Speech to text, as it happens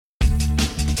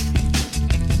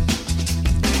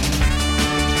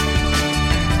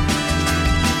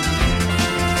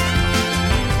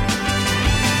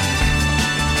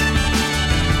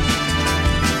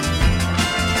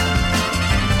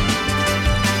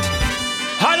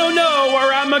don't know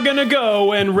where I'm gonna go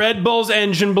when Red Bull's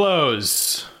engine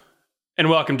blows. And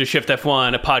welcome to Shift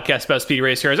F1, a podcast about speed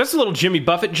race cars. That's a little Jimmy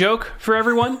Buffett joke for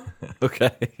everyone.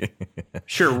 Okay.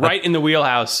 Sure, right in the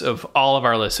wheelhouse of all of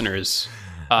our listeners.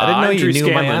 I didn't know I'm you Drew knew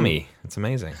Scanlon. Miami. It's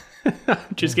amazing.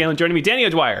 Drew Scanlon joining me. Danny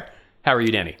O'Dwyer. How are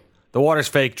you, Danny? The water's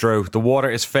fake, Drew. The water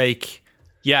is fake.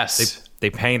 Yes. They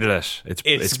painted it.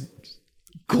 It's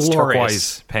glorious.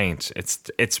 turquoise paint.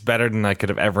 It's better than I could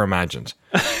have ever imagined.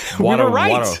 We were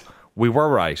right. We were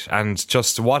right. And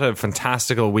just what a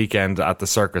fantastical weekend at the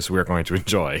circus we're going to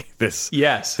enjoy this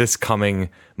coming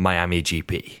Miami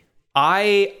GP.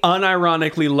 I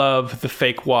unironically love the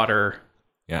fake water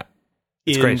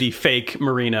It's in great. the fake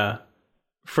marina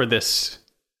for this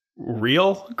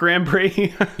real Grand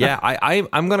Prix. Yeah,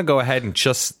 I'm going to go ahead and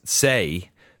just say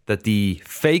that the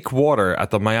fake water at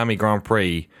the Miami Grand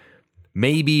Prix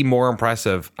may be more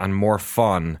impressive and more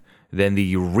fun than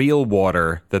the real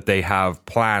water that they have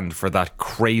planned for that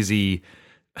crazy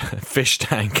fish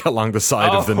tank along the side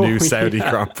of the new Saudi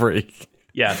Grand Prix.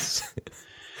 Yes.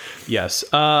 Yes.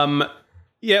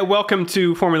 Welcome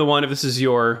to Formula One. If this is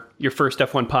your first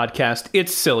F1 podcast,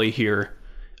 it's silly here.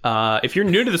 If you're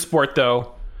new to the sport,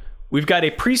 though, we've got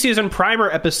a preseason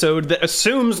primer episode that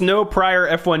assumes no prior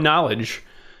F1 knowledge,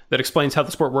 that explains how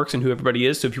the sport works and who everybody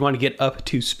is. So if you want to get up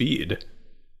to speed.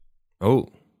 Oh.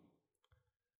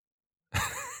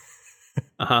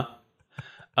 Uh-huh.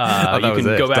 You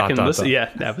can go back and listen. Yeah,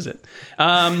 that was it.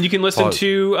 You can listen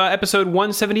to episode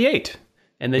 178.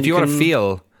 And then if you want to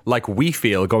feel like we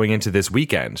feel going into this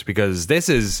weekend, because this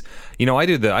is, I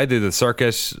do the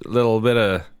circuit, little bit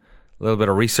of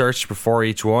research before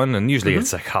each one, and usually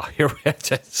it's like, here we are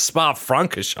to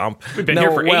Spa-Francorchamps. We've been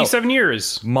here for 87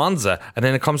 years. Monza, and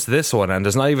then it comes to this one, and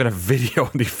there's not even a video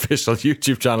on the official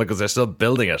YouTube channel because they're still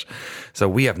building it. So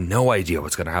we have no idea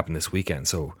what's going to happen this weekend.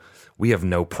 So we have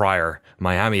no prior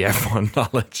Miami F1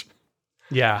 knowledge.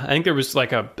 Yeah, I think there was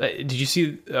did you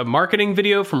see a marketing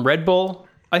video from Red Bull,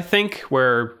 I think,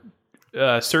 where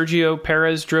Sergio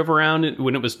Perez drove around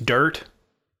when it was dirt?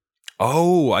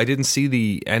 Oh, I didn't see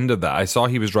the end of that. I saw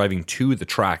he was driving to the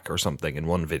track or something in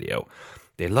one video.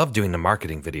 They love doing the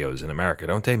marketing videos in America,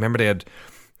 don't they? Remember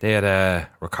they had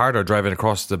Ricardo driving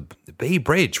across the Bay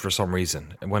Bridge for some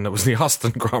reason when it was the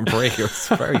Austin Grand Prix. It was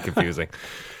very confusing.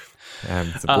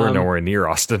 We're nowhere near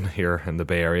Austin here in the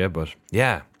Bay Area, but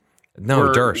yeah.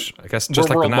 No, dirt. I guess just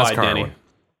like the NASCAR Danny. one.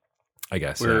 I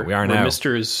guess, we are now.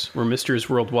 We're Misters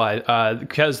worldwide.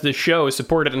 Because this show is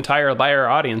supported entirely by our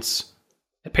audience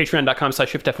at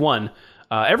patreon.com/shiftf1.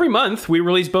 Every month, we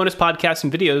release bonus podcasts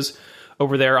and videos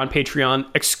over there on Patreon,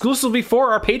 exclusively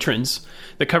for our patrons,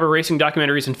 that cover racing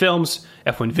documentaries and films,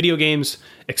 F1 video games,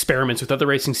 experiments with other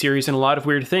racing series, and a lot of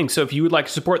weird things. So if you would like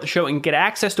to support the show and get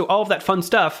access to all of that fun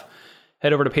stuff,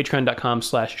 head over to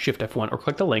patreon.com/shiftf1 or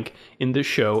click the link in the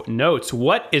show notes.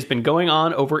 What has been going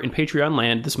on over in Patreon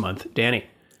land this month, Danny?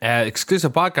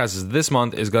 Exclusive podcast this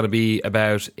month is going to be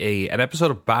about an episode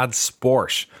of Bad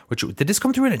Sport. Did this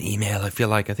come through in an email? I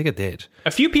think it did.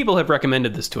 A few people have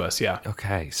recommended this to us, yeah.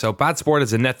 Okay, so Bad Sport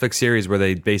is a Netflix series where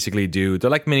they basically they're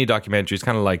like mini documentaries,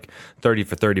 kind of like 30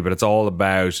 for 30, but it's all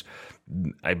about,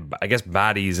 I guess,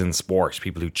 baddies in sport,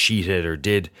 people who cheated or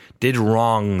did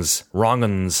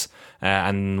wrong'uns.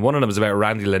 And one of them is about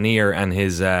Randy Lanier and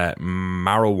his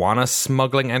marijuana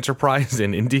smuggling enterprise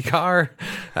in IndyCar,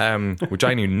 which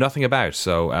I knew nothing about.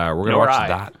 So we're going to watch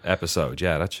that episode.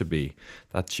 Yeah, that should be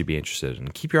interesting.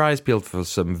 And keep your eyes peeled for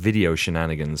some video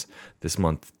shenanigans this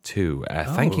month too.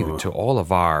 Thank you to all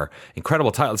of our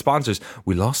incredible title sponsors.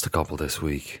 We lost a couple this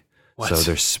week. What? So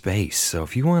there's space. So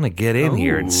if you want to get in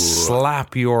here and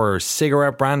slap your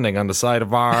cigarette branding on the side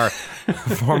of our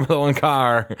Formula One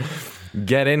car,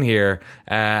 get in here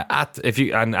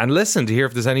and listen to hear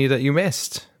if there's any that you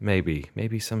missed. Maybe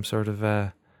some sort of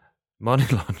money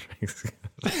laundering.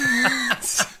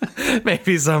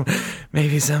 maybe some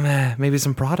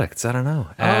products. I don't know.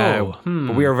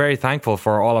 But we are very thankful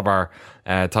for all of our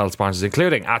title sponsors,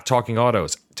 including at Talking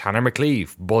Autos, Tanner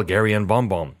McLeave, Bulgarian Bom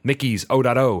Bom, Mickey's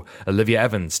O.O, Olivia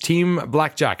Evans, Team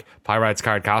Blackjack, Pirates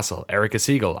Card Castle, Erica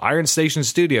Siegel, Iron Station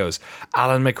Studios,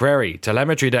 Alan McCrary,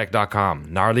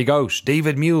 TelemetryDeck.com, Gnarly Goat,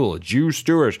 David Mule, Drew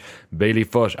Stewart, Bailey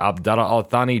Foot, Abdallah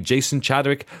Al-Thani, Jason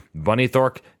Chadwick, Bunny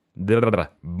Thorpe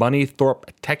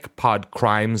Tech Pod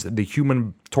Crimes, The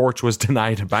Human Torch Was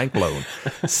Denied a Bank Loan,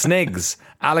 Snigs,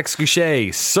 Alex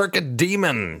Goucher, Circuit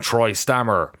Demon, Troy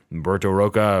Stammer, Berto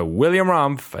Roca, William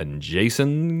Rumpf, and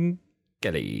Jason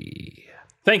Kelly.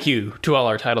 Thank you to all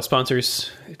our title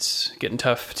sponsors. It's getting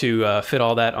tough to fit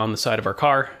all that on the side of our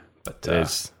car, but the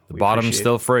bottom's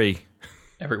still free.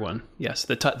 Everyone, yes.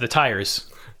 The tires.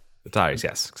 The tires,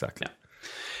 yes, exactly. Yeah.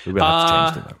 We will have to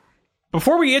change them, though.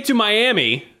 Before we get to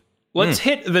Miami, let's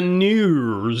hit the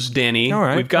news, Danny. All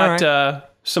right, We've got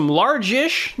some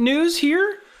large-ish news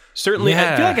here. Certainly,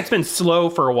 I feel like it's been slow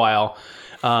for a while.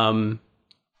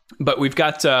 But we've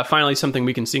got finally something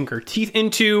we can sink our teeth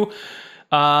into.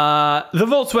 The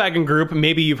Volkswagen Group,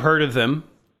 maybe you've heard of them.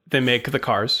 They make the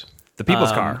cars. The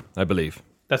people's car, I believe.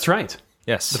 That's right.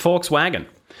 Yes. The Volkswagen,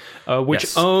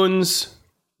 which owns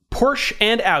Porsche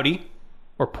and Audi,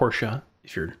 or Porsche,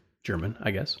 if you're German,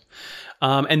 I guess.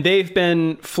 And they've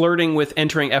been flirting with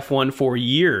entering F1 for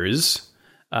years.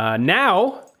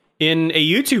 Now, in a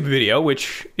YouTube video,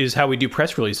 which is how we do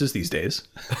press releases these days,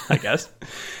 I guess.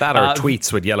 That or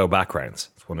tweets with yellow backgrounds.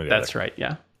 It's one or the That's other. right,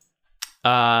 yeah.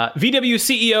 VW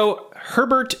CEO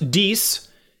Herbert Diess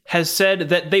has said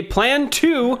that they plan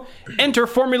to enter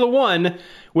Formula One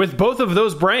with both of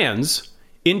those brands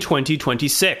in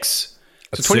 2026.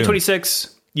 That's so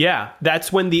 2026,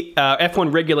 that's when the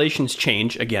F1 regulations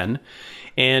change again.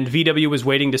 And VW was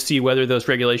waiting to see whether those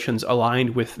regulations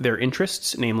aligned with their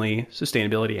interests, namely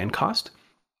sustainability and cost.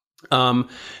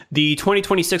 The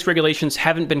 2026 regulations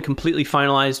haven't been completely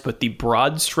finalized, but the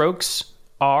broad strokes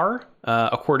are,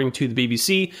 according to the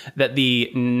BBC, that the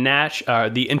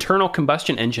internal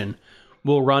combustion engine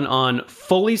will run on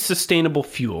fully sustainable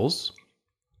fuels.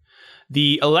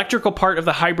 The electrical part of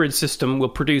the hybrid system will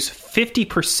produce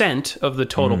 50% of the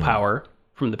total power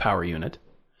from the power unit.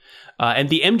 And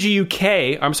the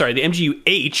MGU-H,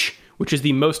 which is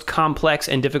the most complex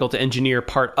and difficult to engineer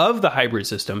part of the hybrid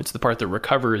system, it's the part that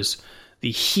recovers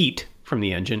the heat from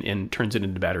the engine and turns it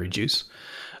into battery juice,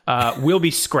 will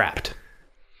be scrapped.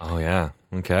 Oh, yeah.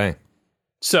 Okay.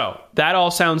 So that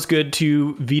all sounds good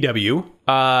to VW.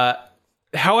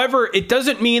 However, it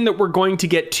doesn't mean that we're going to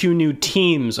get 2 new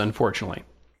teams, unfortunately.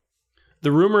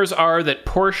 The rumors are that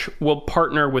Porsche will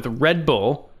partner with Red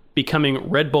Bull, becoming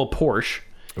Red Bull Porsche,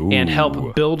 and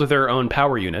help build their own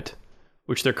power unit,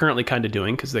 which they're currently kind of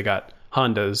doing because they got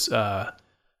Honda's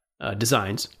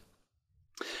designs.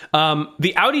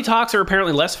 The Audi talks are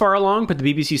apparently less far along, but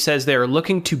the BBC says they're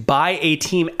looking to buy a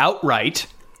team outright,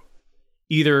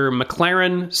 either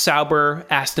McLaren, Sauber,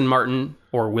 Aston Martin,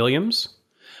 or Williams.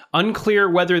 Unclear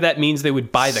whether that means they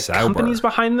would buy the companies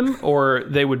behind them or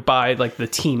they would buy like the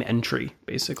team entry,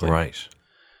 basically. Right.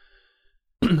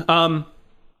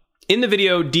 In the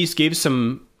video, Diess gave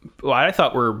some, what I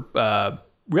thought were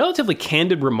relatively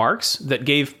candid remarks that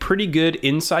gave pretty good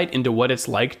insight into what it's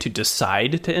like to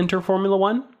decide to enter Formula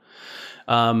One.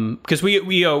 Because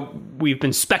we've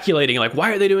been speculating, like,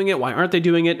 why are they doing it? Why aren't they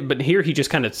doing it? But here he just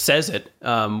kind of says it,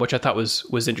 which I thought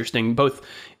was interesting, both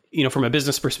from a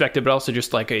business perspective, but also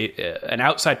just like an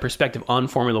outside perspective on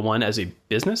Formula One as a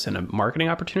business and a marketing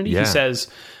opportunity. Yeah. He says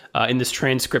in this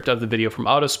transcript of the video from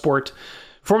Autosport,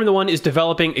 Formula One is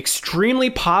developing extremely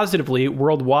positively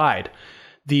worldwide.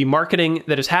 The marketing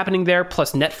that is happening there,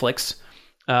 plus Netflix,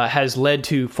 has led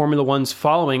to Formula One's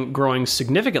following growing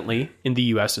significantly in the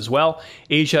US as well.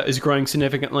 Asia is growing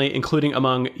significantly, including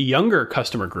among younger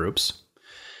customer groups.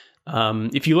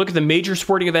 If you look at the major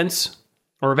sporting events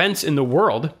or events in the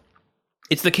world,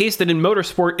 it's the case that in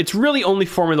motorsport, it's really only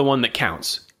Formula One that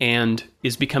counts and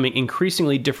is becoming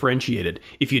increasingly differentiated.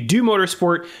 If you do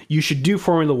motorsport, you should do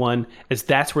Formula One, as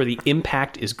that's where the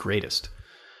impact is greatest.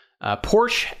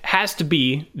 Porsche has to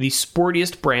be the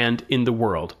sportiest brand in the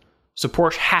world, so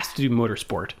Porsche has to do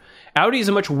motorsport. Audi is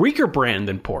a much weaker brand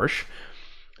than Porsche,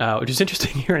 which is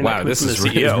interesting hearing that this from the is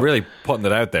CEO. really putting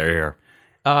it out there here.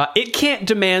 It can't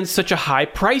demand such a high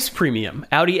price premium.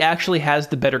 Audi actually has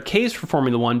the better case for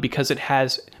Formula One because it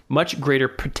has much greater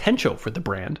potential for the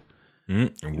brand.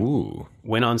 Ooh.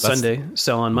 Win on Sunday,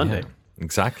 sell on Monday. Yeah,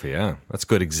 exactly, yeah. That's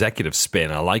good executive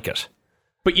spin. I like it.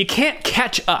 But you can't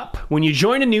catch up. When you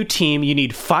join a new team, you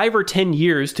need 5 or 10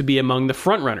 years to be among the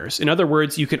front runners. In other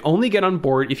words, you can only get on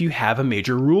board if you have a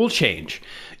major rule change.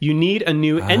 You need a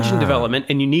new engine development,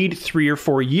 and you need 3 or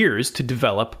 4 years to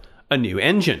develop a new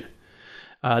engine.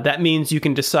 That means you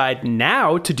can decide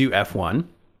now to do F1,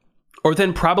 or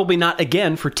then probably not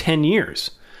again for 10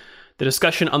 years. The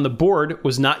discussion on the board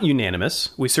was not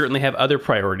unanimous. We certainly have other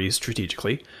priorities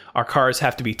strategically. Our cars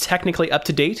have to be technically up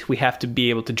to date. We have to be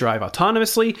able to drive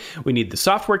autonomously. We need the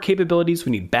software capabilities.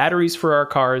 We need batteries for our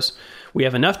cars. We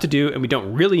have enough to do, and we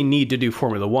don't really need to do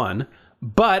Formula One.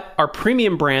 But our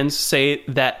premium brands say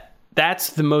that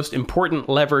that's the most important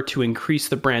lever to increase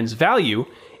the brand's value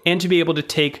and to be able to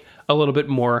take a little bit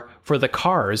more for the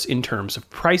cars in terms of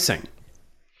pricing.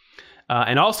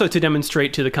 And also to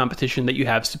demonstrate to the competition that you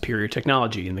have superior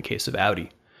technology in the case of Audi.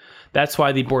 That's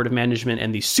why the board of management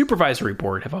and the supervisory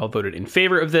board have all voted in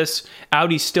favor of this.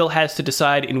 Audi still has to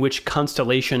decide in which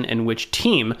constellation and which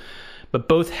team, but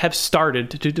both have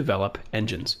started to develop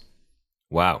engines.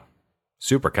 Wow.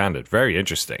 Super candid. Very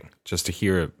interesting. Just to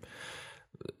hear,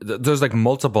 there's like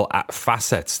multiple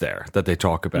facets there that they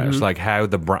talk about. It's like how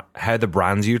the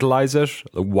brands utilize it,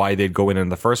 why they'd go in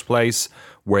the first place,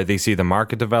 where they see the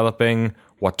market developing,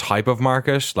 what type of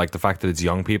market. Like the fact that it's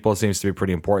young people seems to be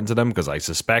pretty important to them, because I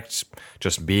suspect,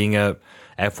 just being a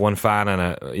F1 fan and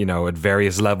at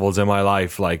various levels in my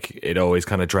life, like it always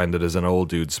kind of trended as an old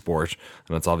dude sport,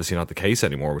 and that's obviously not the case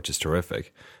anymore, which is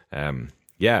terrific.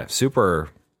 Super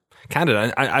candid.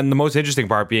 And the most interesting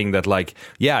part being that, like,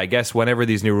 I guess whenever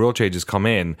these new rule changes come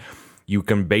in, you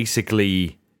can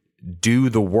basically do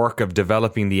the work of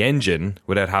developing the engine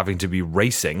without having to be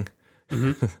racing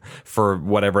for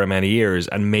whatever many years.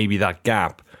 And maybe that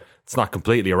gap, it's not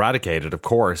completely eradicated, of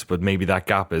course, but maybe that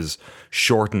gap is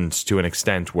shortened to an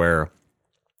extent where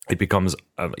it becomes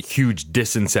a huge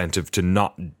disincentive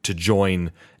to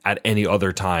join at any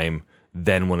other time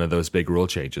than one of those big rule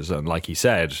changes. And like he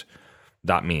said,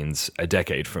 that means a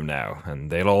decade from now, and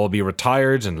they'll all be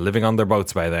retired and living on their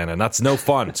boats by then, and that's no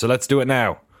fun. So let's do it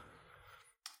now.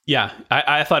 Yeah,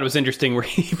 I thought it was interesting where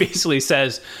he basically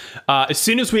says, as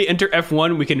soon as we enter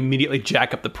F1, we can immediately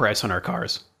jack up the price on our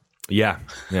cars. Yeah,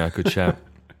 good shout.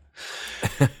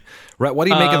 What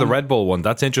do you make of the Red Bull one?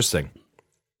 That's interesting.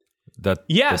 That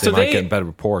they might get better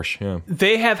with Porsche. Yeah,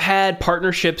 they have had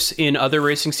partnerships in other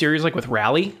racing series, like with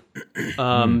Rally.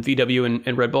 VW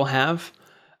and Red Bull have.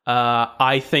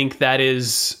 I think that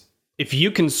is, if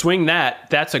you can swing that,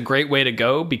 that's a great way to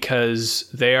go, because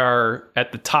they are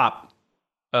at the top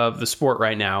of the sport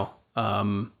right now.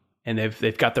 And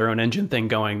they've got their own engine thing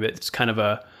going. That's kind of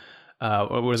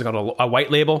what is it called? A white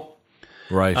label.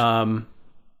 Right. I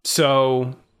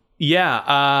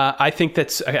think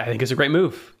it's a great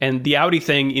move. And the Audi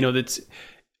thing,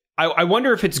 I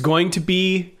wonder if it's going to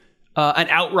be an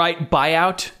outright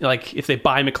buyout, like if they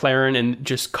buy McLaren and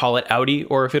just call it Audi,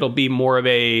 or if it'll be more of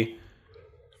a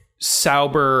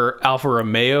Sauber Alfa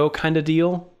Romeo kind of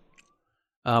deal,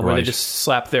 where they just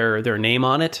slap their name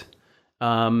on it.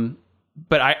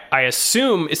 But I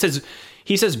assume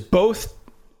he says both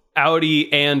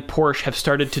Audi and Porsche have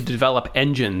started to develop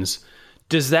engines.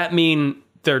 Does that mean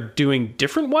they're doing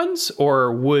different ones,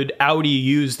 or would Audi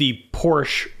use the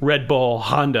Porsche, Red Bull,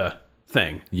 Honda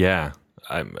thing? Yeah.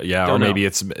 Or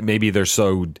maybe they're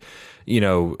so,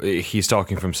 he's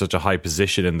talking from such a high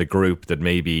position in the group that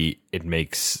maybe it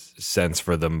makes sense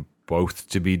for them both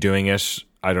to be doing it.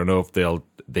 I don't know if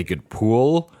they could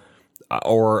pool,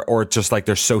 or just like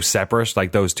they're so separate,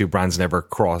 like those two brands never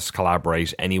cross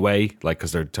collaborate anyway, like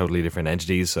because they're totally different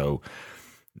entities. So,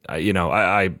 I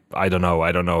don't know.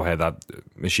 I don't know how that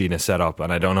machine is set up,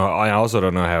 and I also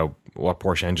don't know what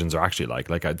Porsche engines are actually like.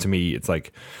 Like to me, it's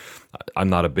like, I'm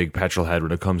not a big petrol head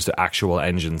when it comes to actual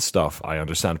engine stuff. I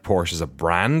understand Porsche is a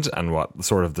brand and what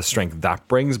sort of the strength that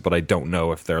brings, but I don't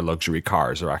know if their luxury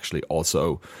cars are actually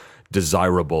also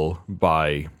desirable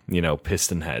by,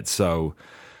 piston heads. So,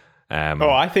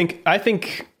 I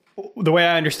think the way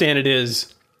I understand it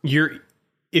is,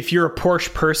 if you're a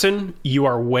Porsche person, you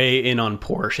are way in on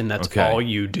Porsche, and that's all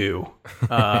you do.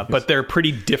 But they're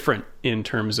pretty different in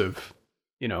terms of,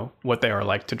 what they are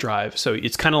like to drive. So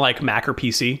it's kind of like Mac or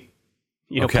PC.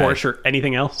 Porsche or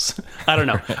anything else. I don't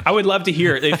know. I would love to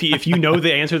hear if you know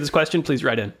the answer to this question, please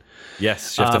write in.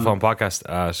 Yes, shiftf1 podcast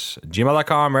at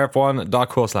gmail.com or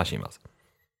f1.cool/emails.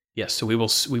 Yes, so we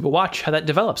will watch how that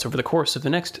develops over the course of the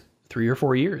next 3 or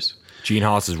 4 years. Gene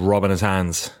Haas is rubbing his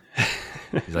hands.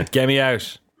 He's like, get me out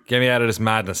of this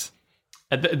madness.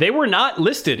 They were not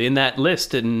listed in that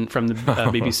list from the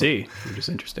BBC, which is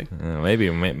interesting.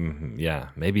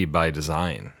 Maybe by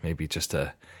design, maybe just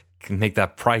to make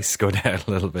that price go down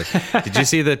a little bit. Did you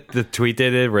see the tweet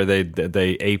they did where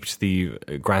they aped the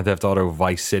Grand Theft Auto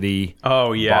Vice City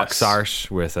box art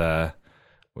with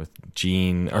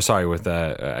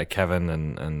Kevin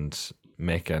and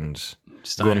Mick and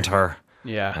Steiner. Gunter?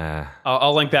 Yeah,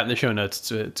 I'll link that in the show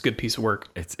notes. It's a good piece of work.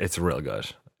 It's real good.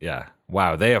 Yeah.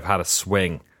 Wow, they have had a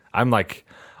swing. I'm like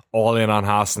all in on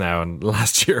Haas now, and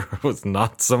last year was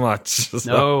not so much.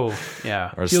 So, no,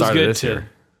 yeah, or feels good to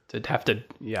have to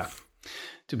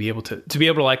be able to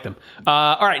like them.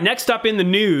 All right, next up in the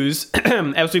news,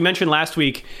 as we mentioned last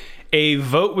week, a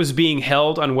vote was being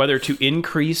held on whether to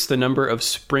increase the number of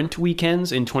sprint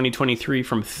weekends in 2023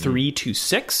 from 3 to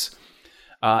 6.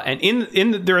 And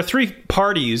there are 3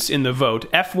 parties in the vote: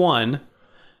 F1,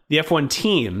 the F1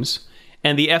 teams,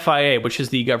 and the FIA, which is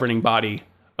the governing body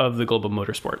of the global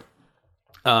motorsport.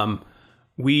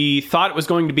 We thought it was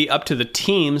going to be up to the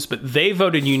teams, but they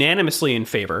voted unanimously in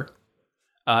favor,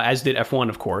 as did F1,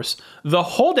 of course. The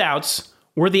holdouts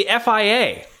were the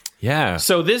FIA. Yeah.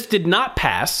 So this did not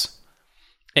pass.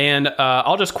 And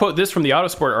I'll just quote this from the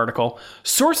Autosport article.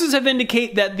 Sources have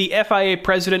indicated that the FIA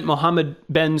president, Mohammed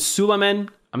Ben Sulayem,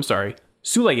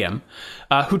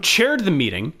 who chaired the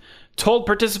meeting, told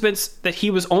participants that he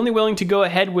was only willing to go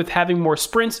ahead with having more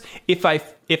sprints if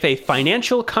a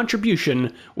financial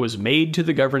contribution was made to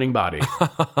the governing body.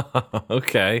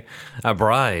 Okay. A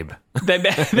bribe. They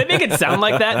make it sound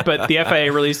like that, but the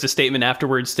FIA released a statement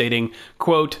afterwards stating,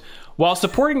 quote, while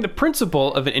supporting the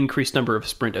principle of an increased number of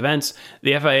sprint events,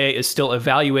 the FIA is still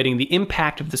evaluating the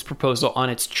impact of this proposal on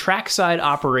its trackside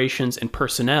operations and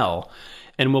personnel,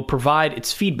 and will provide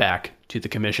its feedback to the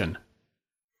commission.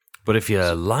 But if you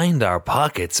lined our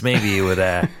pockets, maybe you would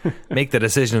make the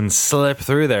decision slip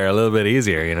through there a little bit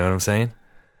easier. You know what I'm saying?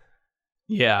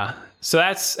 Yeah. So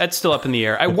that's still up in the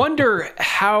air. I wonder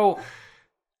how.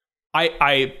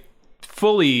 I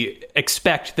fully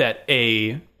expect that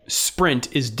a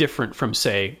sprint is different from,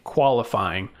 say,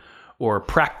 qualifying or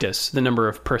practice, the number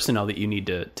of personnel that you need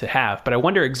to have. But I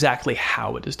wonder exactly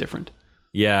how it is different.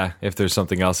 Yeah, if there's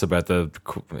something else about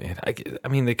I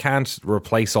mean, they can't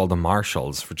replace all the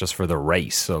marshals for the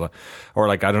race. So, or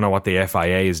like, I don't know what the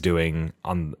FIA is doing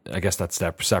on, I guess that's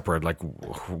separate, like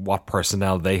what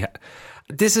personnel they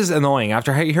This is annoying.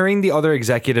 After hearing the other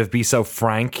executive be so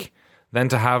frank, then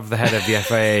to have the head of the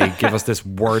FIA give us this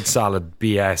word salad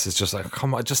BS, it's just like,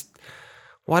 come on, just,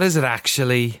 what is it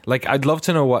actually? Like, I'd love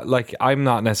to know what, like, I'm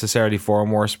not necessarily for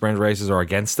more sprint races or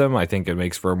against them. I think it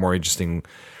makes for a more interesting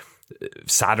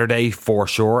Saturday for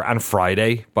sure, and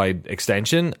Friday by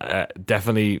extension.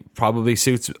 Definitely probably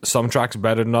suits some tracks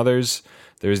better than others.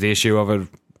 There's the issue of it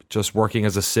just working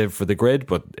as a sieve for the grid,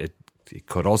 but it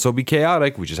could also be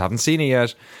chaotic. We just haven't seen it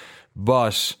yet.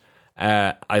 But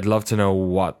I'd love to know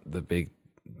what the big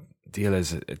deal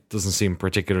is. It doesn't seem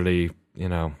particularly,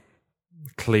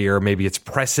 clear. Maybe it's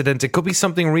precedent. It could be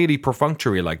something really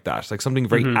perfunctory like that, like something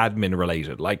very admin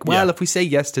related. Like, well, if we say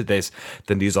yes to this,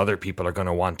 then these other people are going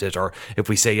to want it. Or if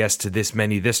we say yes to this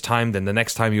many this time, then the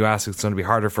next time you ask, it's going to be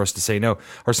harder for us to say no,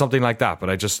 or something like that. But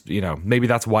I just, maybe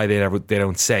that's why they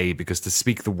don't say, because to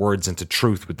speak the words into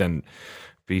truth would then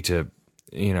be to,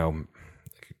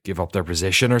 give up their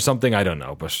position or something. I don't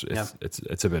know, but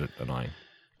it's a bit annoying.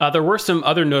 There were some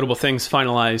other notable things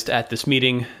finalized at this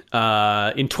meeting.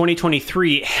 In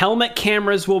 2023, helmet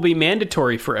cameras will be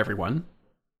mandatory for everyone,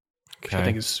 which I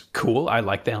think is cool. I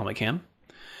like the helmet cam.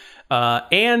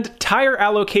 And tire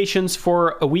allocations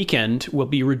for a weekend will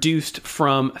be reduced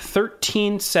from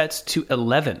 13 sets to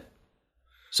 11.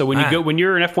 So when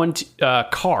you're an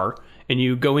F1 car and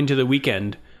you go into the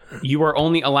weekend, you are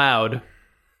only allowed.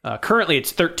 Currently,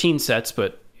 it's 13 sets,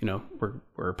 but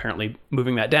we're apparently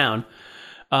moving that down.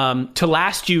 To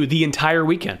last you the entire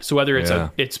weekend. So whether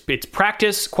it's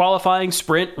practice, qualifying,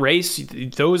 sprint, race,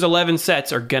 those 11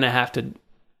 sets are you're gonna have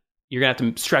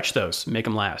to stretch those, make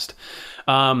them last.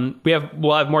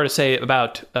 We'll have more to say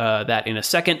about that in a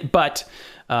second, but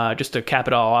just to cap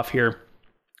it all off here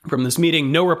from this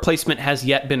meeting, no replacement has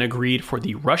yet been agreed for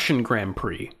the Russian Grand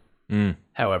Prix.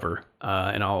 However,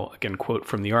 and I'll again quote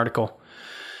from the article.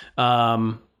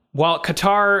 While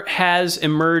Qatar has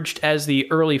emerged as the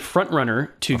early frontrunner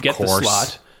to get the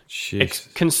slot,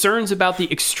 concerns about the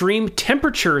extreme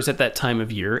temperatures at that time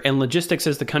of year and logistics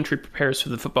as the country prepares for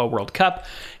the Football World Cup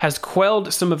has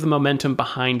quelled some of the momentum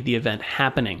behind the event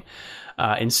happening.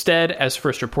 Instead, as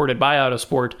first reported by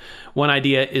Autosport, one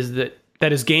idea is that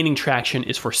is gaining traction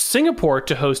is for Singapore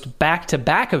to host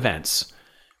back-to-back events,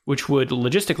 which would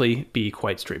logistically be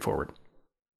quite straightforward.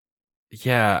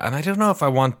 Yeah, and I don't know if I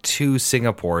want 2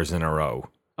 Singapores in a row.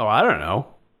 Oh, I don't know.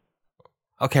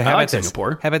 Okay, how about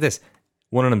Singapore? How about this?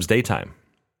 One of them's daytime.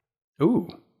 Ooh.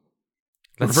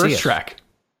 Reverse track.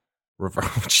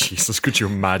 Oh, Jesus, could you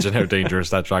imagine how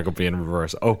dangerous that track would be in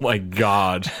reverse? Oh my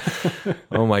God.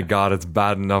 Oh my God, it's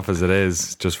bad enough as it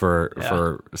is, just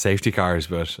for safety cars.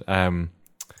 But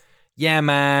yeah,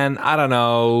 man, I don't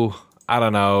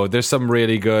know. There's some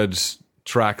really good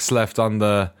tracks left on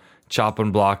the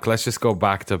chopping block. Let's just go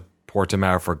back to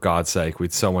Portimao for God's sake. We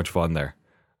had so much fun there.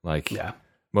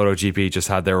 MotoGP just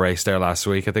had their race there last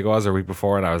week, I think it was, or a week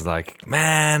before, and I was like,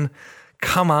 man,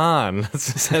 come on,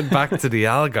 let's just head back to the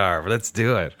Algarve. Let's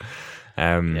do it.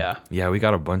 We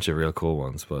got a bunch of real cool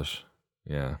ones, but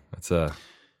yeah, it's a.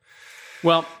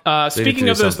 Well, speaking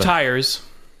of those tires,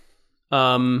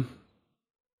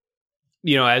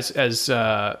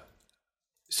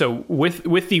 So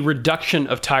with the reduction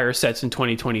of tire sets in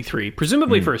 2023,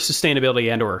 presumably for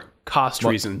sustainability and or cost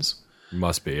reasons.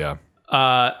 Must be, yeah.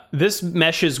 This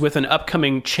meshes with an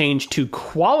upcoming change to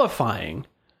qualifying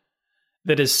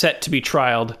that is set to be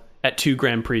trialed at 2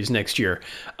 Grand Prix next year.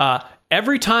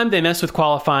 every time they mess with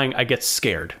qualifying, I get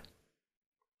scared.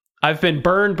 I've been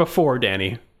burned before,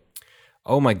 Danny.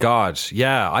 Oh my God.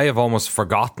 Yeah, I have almost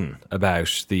forgotten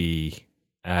about the...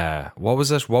 what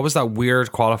was it? What was that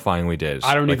weird qualifying we did?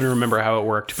 I don't even remember how it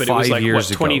worked, but it was like,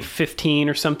 2015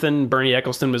 or something? Bernie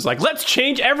Ecclestone was like, let's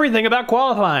change everything about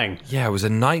qualifying. Yeah, it was a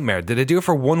nightmare. Did they do it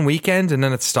for one weekend and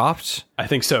then it stopped? I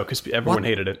think so, because everyone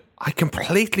hated it. I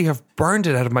completely have burned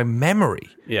it out of my memory.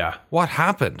 Yeah. What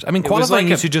happened? I mean, qualifying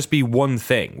used to just be one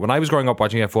thing. When I was growing up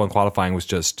watching F1, qualifying was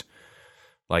just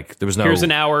like, there was no... Here's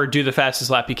an hour, do the fastest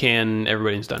lap you can,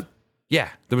 everybody's done. Yeah,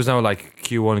 there was no like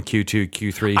Q1, Q2,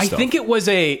 Q3 I stuff. think it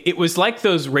was like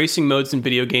those racing modes in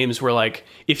video games where like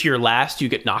if you're last, you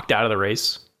get knocked out of the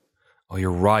race. Oh,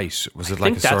 you're right. Was it I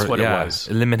like think a that's sort of, what it was.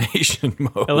 Elimination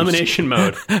mode? Elimination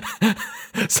mode.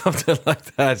 Something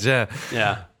like that, yeah.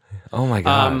 Yeah. Oh my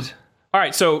God. All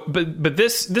right, so but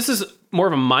this is more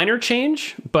of a minor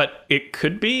change, but it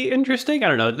could be interesting. I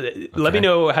don't know. Let me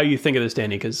know how you think of this,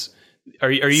 Danny, because are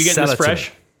you getting this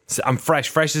fresh? I'm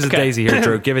fresh as a daisy here,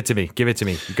 Drew. Give it to me.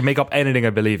 You can make up anything, I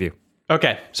believe you.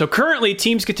 Okay, so currently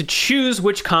teams get to choose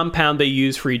which compound they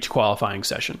use for each qualifying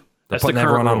session. That's putting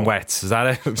everyone on wets. Is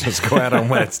that it? Just go out on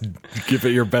wets. Give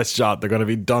it your best shot. They're going to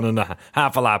be done in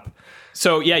half a lap.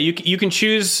 So yeah, you can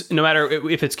choose no matter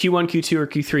if it's Q1, Q2, or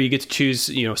Q3. You get to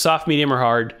choose soft, medium, or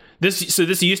hard. This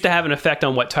used to have an effect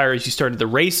on what tires you started the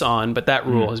race on, but that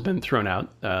rule has been thrown out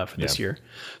for this year.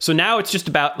 So now it's just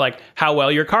about like how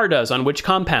well your car does on which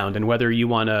compound and whether you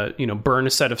want to burn a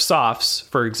set of softs,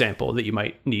 for example, that you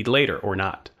might need later or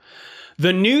not.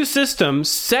 The new system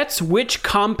sets which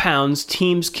compounds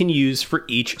teams can use for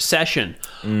each session.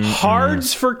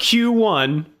 Hards for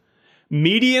Q1,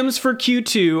 mediums for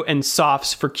Q2, and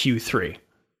softs for Q3.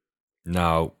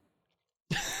 No.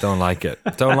 Don't like it.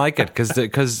 Don't like it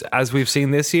because as we've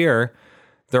seen this year,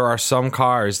 there are some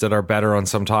cars that are better on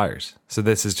some tires. So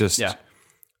this is just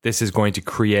this is going to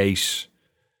create.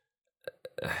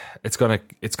 It's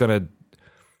gonna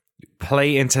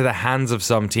play into the hands of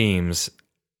some teams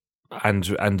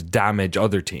and damage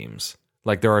other teams.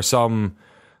 Like there are some,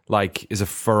 like is a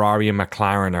Ferrari and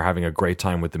McLaren are having a great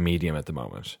time with the medium at the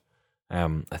moment.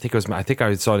 I think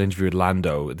I saw an interview with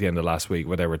Lando at the end of last week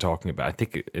where they were talking about. I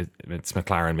think it's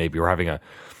McLaren. Maybe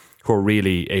who are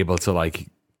really able to like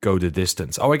go the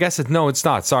distance. Oh, I guess it's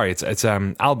not. Sorry, it's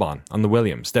Albon on the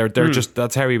Williams. They're just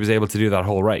that's how he was able to do that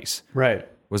whole race. Right.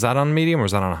 Was that on medium or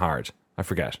was that on hard? I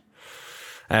forget.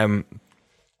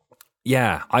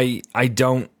 Yeah, I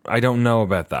don't know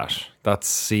about that. That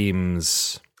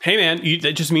seems. Hey man,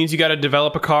 that just means you got to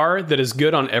develop a car that is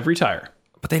good on every tire.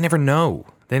 But they never know.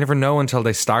 They never know until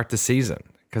they start the season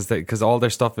because all their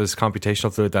stuff is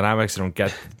computational fluid dynamics. They don't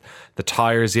get the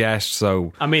tires yet.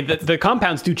 So I mean, the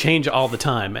compounds do change all the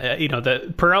time.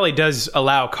 The Pirelli does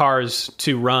allow cars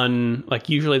to run like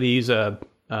usually they use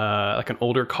like an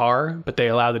older car, but they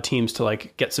allow the teams to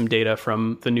like get some data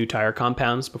from the new tire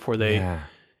compounds before they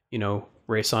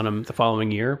race on them the following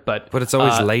year. But it's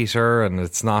always later, and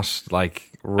it's not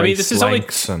like race this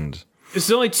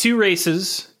is only 2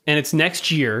 races. And it's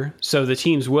next year, so the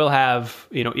teams will have,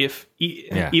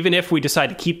 even if we decide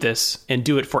to keep this and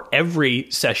do it for every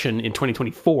session in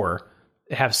 2024,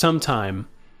 have some time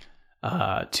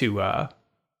to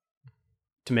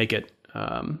make it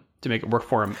work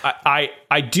for them.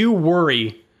 I do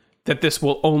worry that this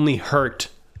will only hurt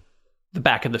the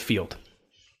back of the field.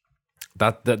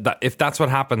 That if that's what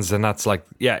happens, then that's like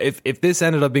if this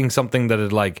ended up being something that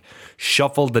had like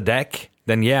shuffled the deck,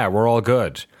 then we're all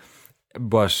good.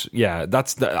 But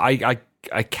that's I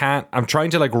can't. I'm trying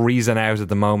to like reason out at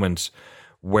the moment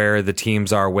where the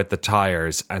teams are with the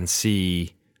tires and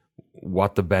see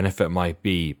what the benefit might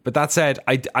be. But that said,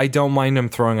 I don't mind them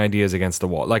throwing ideas against the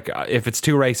wall. Like if it's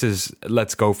 2 races,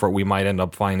 let's go for it. We might end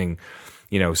up finding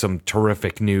some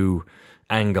terrific new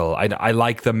angle. I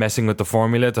like them messing with the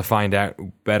formula to find out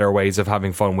better ways of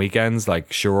having fun weekends.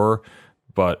 Like sure,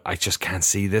 but I just can't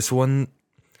see this one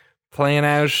playing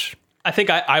out. I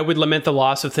think I would lament the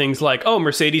loss of things like,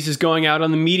 Mercedes is going out on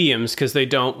the mediums because they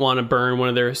don't want to burn one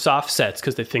of their soft sets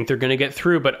because they think they're going to get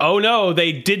through. But, no,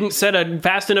 they didn't set a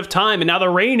fast enough time and now the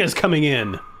rain is coming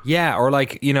in. Yeah, or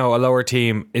like, a lower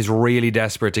team is really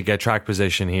desperate to get track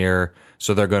position here,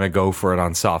 so they're going to go for it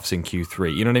on softs in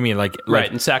Q3. You know what I mean? Right,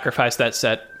 and sacrifice that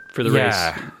set for the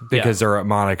race. Because they're at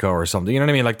Monaco or something. You know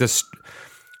what I mean? Like this,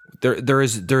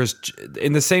 there's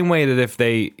in the same way that if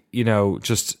they,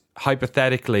 just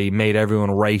hypothetically made everyone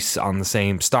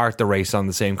start the race on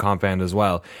the same compound as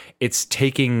well, it's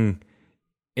taking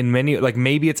in many, like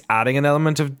maybe it's adding an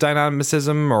element of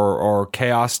dynamicism or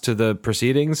chaos to the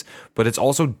proceedings, but it's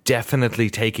also definitely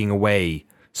taking away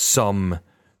some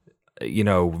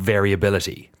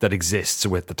variability that exists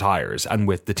with the tires and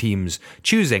with the teams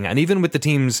choosing, and even with the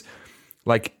teams,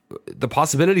 like the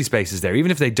possibility space is there.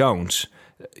 Even if they don't,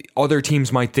 other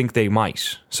teams might think they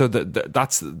might. So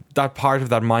that part of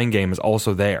that mind game is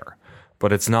also there.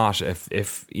 But it's not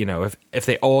if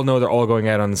they all know they're all going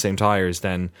out on the same tires,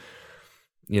 then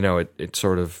it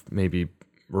sort of maybe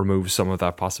removes some of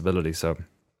that possibility. So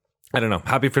I don't know.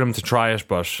 Happy for them to try it,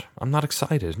 but I'm not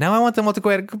excited. Now I want them all to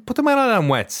go out and put them all out on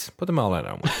wets. Put them all out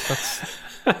on wets.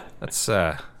 Let's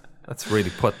really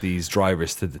put these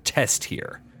drivers to the test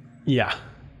here. Yeah.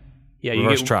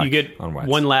 You get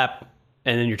one lap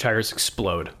and then your tires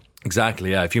explode.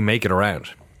 Exactly. Yeah. If you make it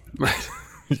around, right?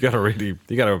 you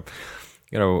gotta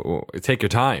take your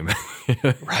time.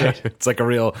 Right. It's like a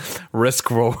real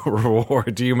risk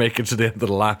reward. Do you make it to the end of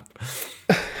the lap?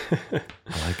 I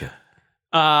like it.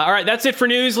 All right, that's it for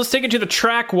news. Let's take it to the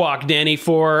track walk, Danny,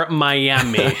 for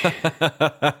Miami.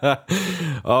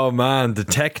 Oh, man.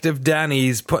 Detective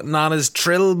Danny's putting on his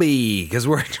trilby because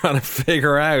we're trying to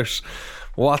figure out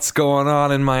what's going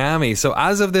on in Miami. So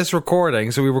as of this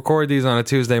recording, so we record these on a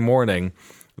Tuesday morning,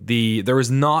 there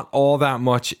is not all that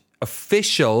much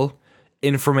official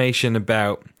information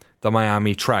about the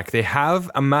Miami track. They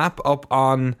have a map up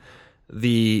on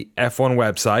the F1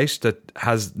 website that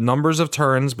has numbers of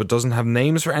turns but doesn't have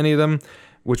names for any of them,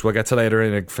 which we'll get to later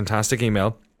in a fantastic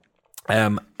email.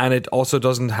 And it also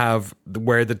doesn't have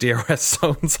where the DRS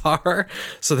zones are.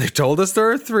 So they've told us there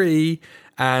are 3,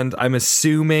 and I'm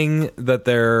assuming that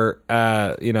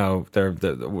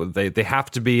they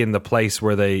have to be in the place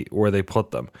where they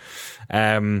put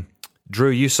them. Drew,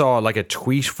 you saw like a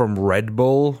tweet from Red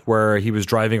Bull where he was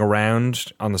driving around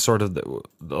on the sort of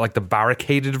the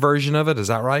barricaded version of it. Is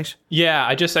that right? Yeah,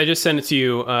 I just sent it to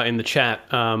you in the chat.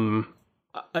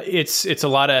 It's a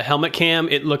lot of helmet cam.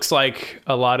 It looks like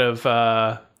a lot of.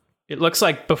 It looks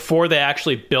like before they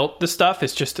actually built the stuff,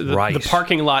 it's just the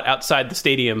parking lot outside the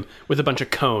stadium with a bunch of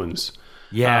cones.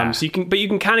 Yeah. So you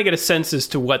can kind of get a sense as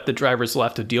to what the drivers will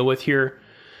have to deal with here.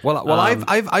 Well,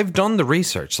 I've done the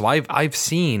research, so I've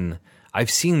seen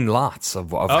lots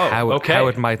of how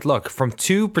it might look from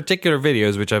 2 particular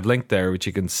videos, which I've linked there, which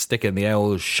you can stick in the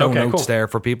old show notes there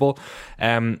for people.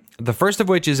 The first of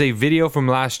which is a video from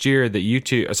last year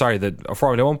that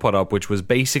Formula 1 put up, which was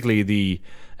basically the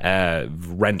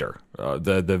render. I'm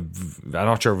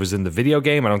not sure if it was in the video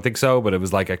game. I don't think so, but it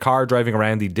was like a car driving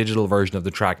around the digital version of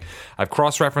the track. I've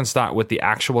cross-referenced that with the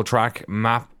actual track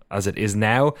map as it is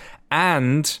now,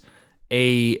 and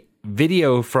a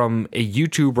video from a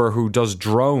YouTuber who does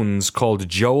drones called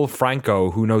Joel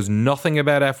Franco, who knows nothing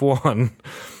about F1,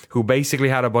 who basically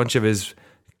had a bunch of his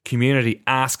community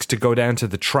asked to go down to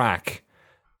the track,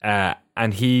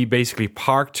 and he basically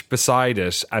parked beside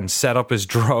it and set up his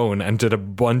drone and did a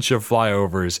bunch of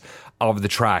flyovers of the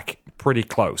track pretty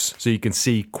close, so you can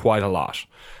see quite a lot.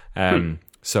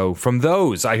 So from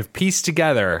those, I have pieced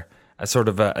together a sort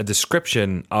of a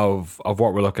description of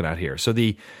what we're looking at here. So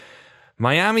the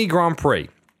Miami Grand Prix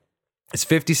is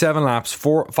 57 laps,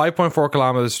 5.4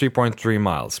 kilometers, 3.3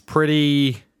 miles.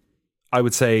 Pretty, I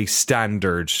would say,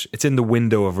 standard. It's in the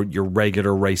window of your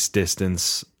regular race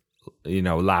distance,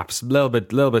 laps. A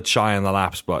little bit shy on the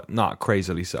laps, but not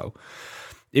crazily so.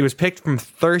 It was picked from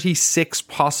 36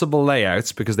 possible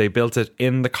layouts because they built it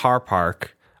in the car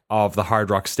park of the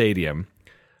Hard Rock Stadium.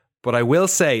 But I will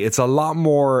say it's a lot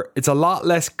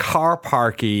less car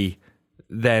parky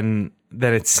than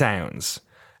it sounds.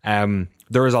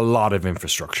 There is a lot of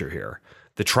infrastructure here.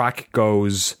 The track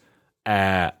goes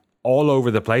all over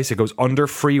the place. It goes under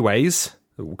freeways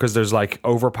because there's like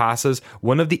overpasses.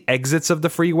 One of the exits of the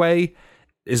freeway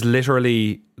is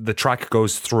literally the track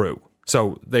goes through.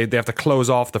 So they have to close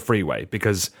off the freeway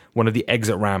because one of the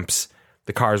exit ramps,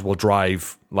 the cars will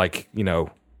drive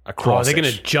across. Are they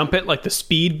going to jump it like the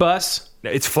speed bus?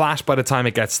 It's flat by the time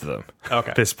it gets to them.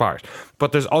 Okay. This part.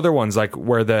 But there's other ones like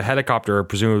where the helicopter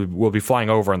presumably will be flying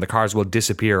over and the cars will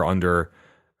disappear under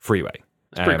freeway.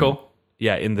 It's pretty cool.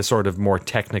 Yeah, in the sort of more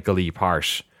technical-y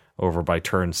part over by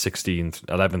turn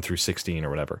 11 through 16 or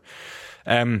whatever.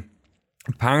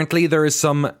 Apparently there is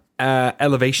some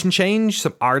elevation change,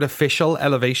 some artificial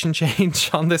elevation change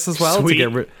on this as well. Sweet.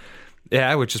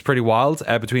 Which is pretty wild.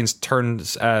 Between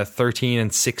turns 13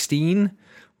 and 16,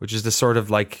 which is the sort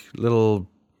of like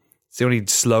it's the only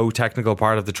slow technical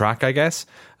part of the track, I guess.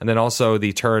 And then also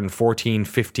the turn 14,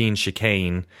 15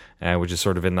 chicane, which is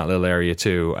sort of in that little area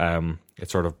too.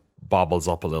 It sort of bobbles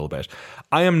up a little bit.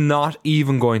 I am not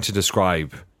even going to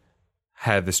describe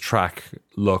how this track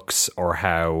looks or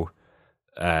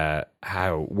where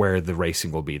the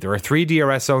racing will be. There are 3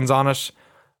 DRS zones on it.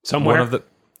 Somewhere.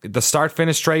 the start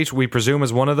finish straight, we presume,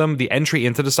 is one of them. The entry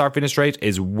into the start finish straight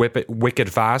is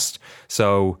wicked fast.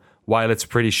 So while it's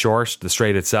pretty short, the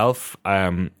straight itself,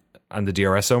 and the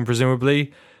DRS zone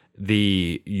presumably,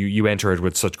 you enter it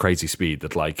with such crazy speed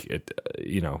that like it,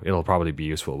 it'll probably be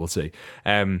useful. We'll see.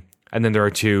 And then there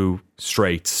are 2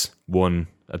 straights, one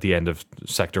at the end of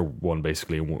sector 1,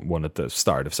 basically, and one at the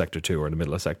start of sector 2 or in the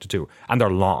middle of sector 2, and they're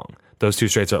long. Those 2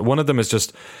 straights one of them is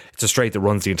just, it's a straight that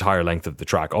runs the entire length of the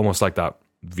track, almost like that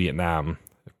Vietnam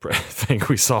thing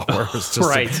we saw where it was just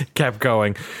right. kept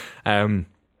going.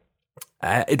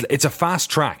 It's a fast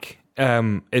track.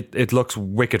 It looks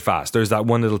wicked fast. There's that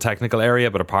one little technical area,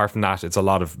 but apart from that, it's a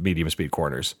lot of medium speed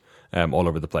corners all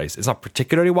over the place. It's not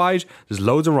particularly wide. There's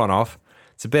loads of runoff.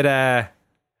 It's a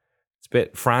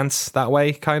bit France that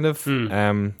way, kind of.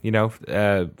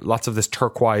 Lots of this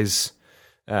turquoise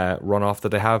runoff that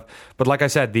they have. But like I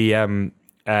said, the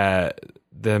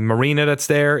marina that's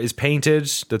there is painted.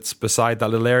 That's beside that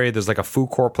little area. There's like a food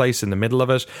court place in the middle of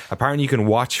it. Apparently you can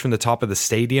watch from the top of the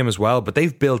stadium as well, but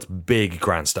they've built big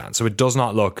grandstands, so it does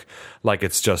not look like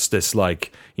it's just this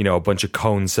like, a bunch of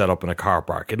cones set up in a car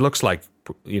park. It looks like,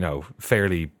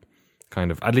 fairly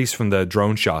kind of, at least from the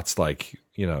drone shots, like,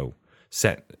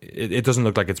 set. It doesn't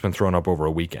look like it's been thrown up over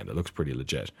a weekend. It looks pretty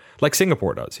legit, like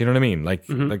Singapore does. You know what I mean? Like,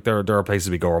 like there are places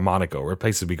we go, or Monaco, or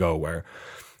places we go where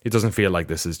it doesn't feel like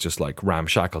this is just like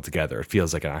ramshackle together. It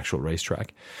feels like an actual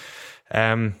racetrack.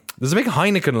 There's a big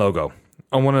Heineken logo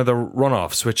on one of the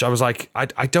runoffs, which I was like, I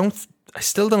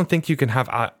still don't think you can have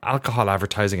alcohol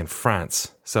advertising in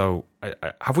France. So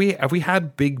have we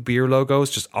had big beer logos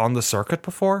just on the circuit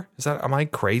before? Am I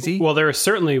crazy? Well, there are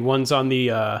certainly ones on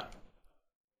the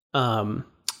the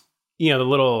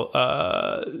little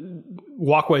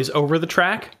walkways over the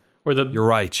track where you're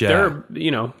right, yeah. They're,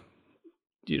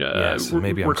 yes,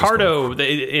 maybe Ricardo,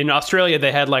 in Australia,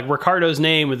 they had like Ricardo's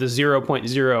name with the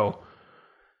 0.0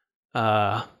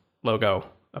 logo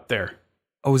up there.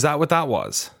 Oh, is that what that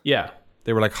was? Yeah.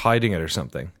 They were like hiding it or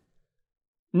something.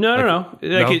 No.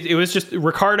 It was just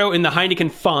Ricardo in the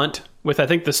Heineken font with, I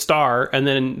think, the star, and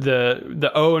then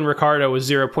the O in Ricardo was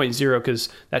 0.0 because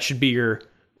that should be your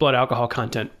blood alcohol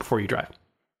content before you drive.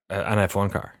 An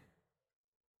F1 car.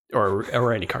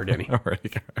 Or any car, Danny. Or any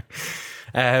car.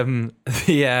 I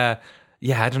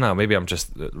don't know. Maybe I'm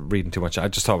just reading too much. I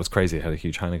just thought it was crazy. It had a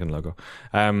huge Heineken logo.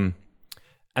 And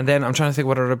then I'm trying to think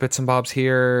what other bits and bobs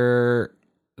here.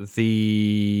 It's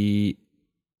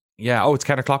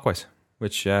counterclockwise,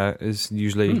 which is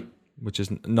usually which is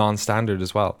non-standard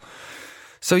as well.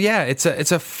 So yeah, it's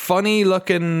a funny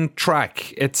looking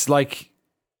track. It's like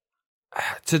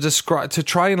I'm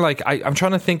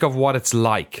trying to think of what it's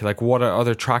like what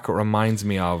other track it reminds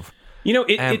me of.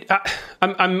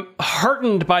 I'm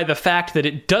heartened by the fact that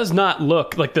it does not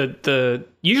look like the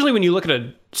usually when you look at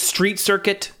a street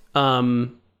circuit,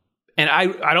 and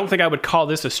I don't think I would call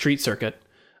this a street circuit.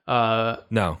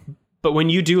 No. But when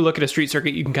you do look at a street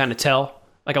circuit, you can kind of tell,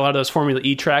 like a lot of those Formula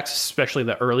E tracks, especially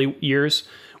the early years,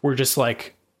 were just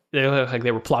like, they look like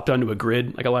they were plopped onto a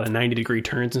grid, like a lot of 90-degree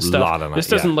turns and stuff. This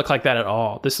doesn't look like that at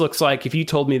all. This looks like if you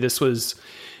told me this was,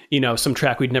 some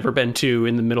track we'd never been to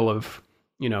in the middle of,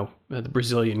 the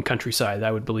Brazilian countryside,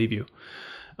 I would believe you.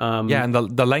 And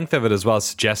the length of it as well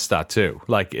suggests that too.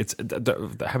 Like it's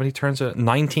how many turns?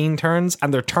 19 turns,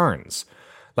 and they're turns.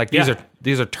 Like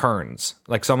these are turns.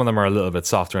 Like some of them are a little bit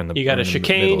softer in the. You got a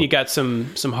chicane. Middle. You got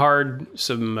some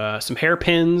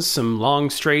hairpins, some long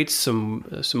straights, some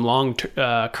long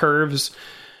curves.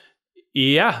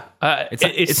 Yeah,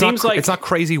 it seems like it's not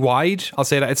crazy wide. I'll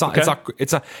say that it's not. Okay.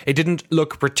 It's not. It didn't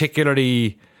look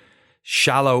particularly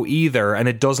shallow either, and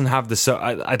it doesn't have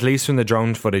at least from the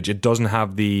drone footage, it doesn't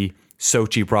have the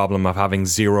Sochi problem of having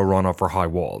zero runoff for high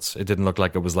walls. It didn't look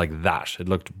like it was like that. It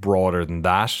looked broader than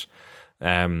that.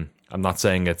 I'm not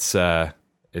saying it's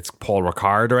Paul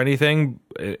Ricard or anything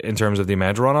in terms of the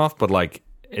amount of runoff, but like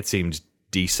it seemed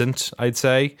decent, I'd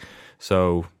say.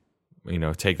 So,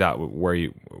 take that where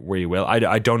you will.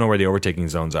 I don't know where the overtaking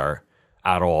zones are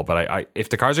at all, but I if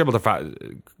the cars are able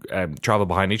to travel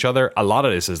behind each other, a lot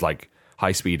of this is like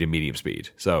high speed and medium speed.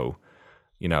 So,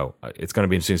 it's going to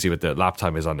be interesting to see what the lap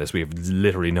time is on this. We have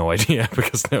literally no idea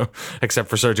because except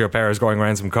for Sergio Perez going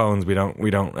around some cones, we don't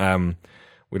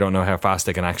know how fast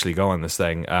they can actually go on this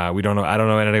thing. I don't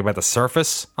know anything about the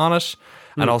surface on it.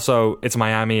 And also it's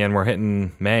Miami and we're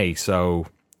hitting May, so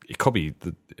it could be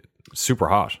super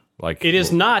hot. Like it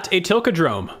is not a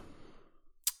Tilcadrome.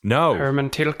 No.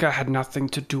 Herman Tilke had nothing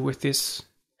to do with this.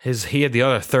 He had the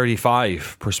other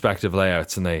 35 perspective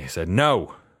layouts and they said,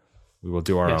 no, we will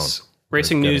do our own.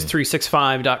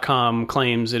 RacingNews365.com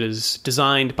claims it is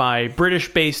designed by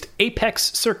British-based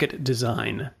Apex Circuit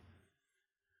Design.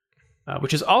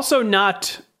 which is also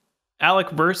not Alec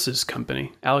Verse's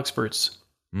company. Alex Verse.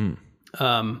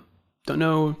 Don't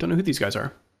know who these guys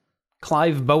are.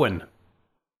 Clive Bowen,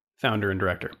 founder and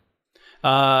director.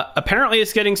 Apparently,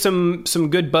 it's getting some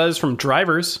good buzz from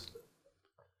drivers.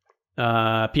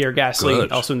 Pierre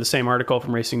Gasly, also in the same article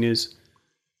from Racing News,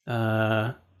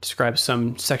 describes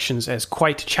some sections as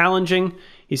quite challenging.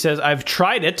 He says, "I've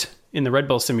tried it in the Red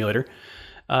Bull simulator,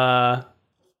 and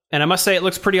I must say it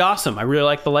looks pretty awesome. I really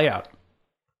like the layout.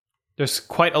 There's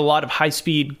quite a lot of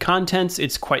high-speed contents.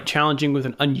 It's quite challenging with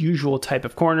an unusual type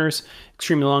of corners,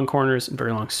 extremely long corners, and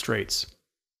very long straights."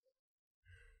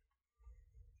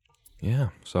 Yeah,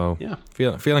 so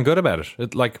feeling good about it.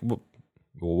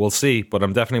 We'll see, but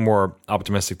I'm definitely more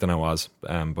optimistic than I was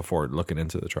before looking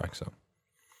into the track. So,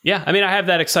 yeah, I mean, I have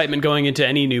that excitement going into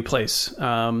any new place,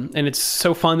 and it's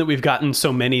so fun that we've gotten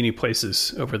so many new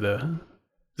places over the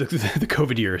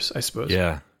COVID years, I suppose.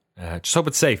 Yeah, just hope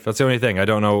it's safe. That's the only thing. I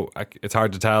don't know. It's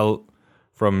hard to tell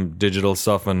from digital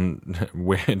stuff and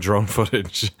drone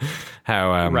footage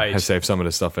how safe some of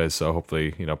this stuff is. So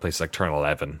hopefully, places like Turn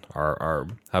 11 are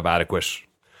have adequate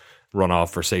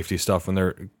runoff for safety stuff when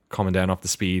they're coming down off the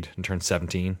speed in turn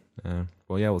 17.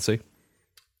 We'll see.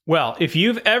 Well, if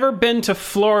you've ever been to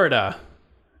Florida,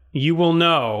 you will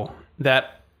know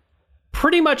that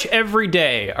pretty much every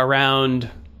day around,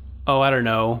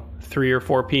 3 or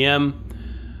 4 p.m.,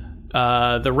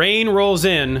 the rain rolls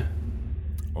in.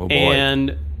 Oh boy.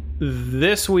 And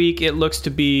this week it looks to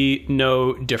be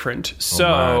no different.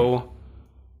 So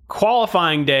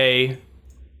qualifying day,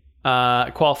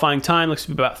 qualifying time looks to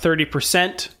be about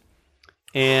 30%,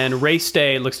 and race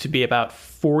day looks to be about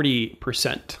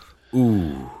 40%.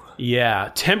 Ooh.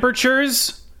 Yeah.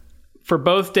 Temperatures for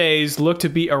both days look to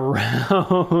be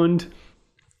around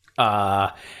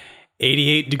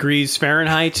 88 degrees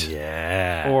Fahrenheit.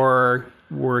 Yeah. Or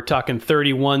we're talking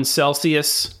 31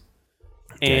 Celsius.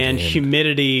 And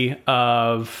humidity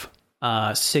of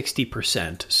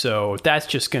 60%. So that's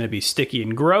just going to be sticky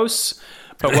and gross.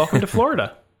 But welcome to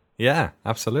Florida. Yeah,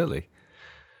 absolutely.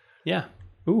 Yeah.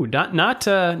 Ooh, not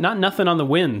nothing on the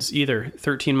winds either.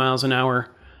 13 miles an hour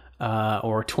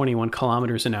or 21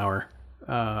 kilometers an hour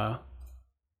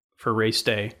for race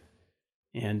day,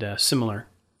 and similar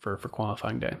for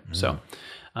qualifying day. So,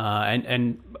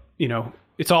 and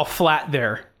it's all flat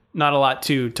there. Not a lot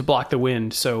to block the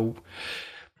wind. So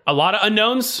a lot of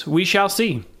unknowns. We shall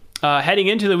see. Heading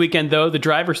into the weekend, though, the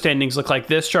driver standings look like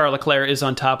this. Charles Leclerc is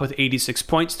on top with 86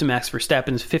 points to Max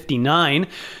Verstappen's 59.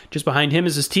 Just behind him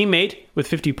is his teammate with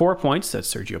 54 points.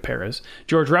 That's Sergio Perez.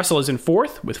 George Russell is in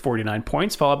fourth with 49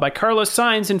 points, followed by Carlos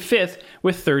Sainz in fifth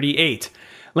with 38.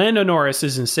 Lando Norris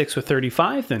is in sixth with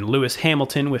 35, then Lewis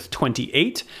Hamilton with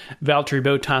 28, Valtteri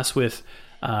Bottas with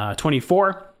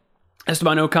 24,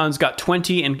 Esteban Ocon's got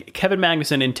 20, and Kevin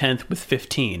Magnussen in 10th with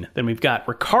 15. Then we've got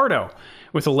Ricciardo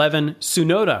with 11,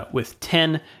 Tsunoda with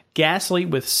 10, Gasly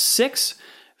with 6,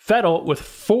 Vettel with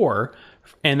 4,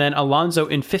 and then Alonso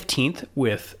in 15th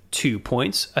with 2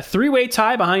 points. A three-way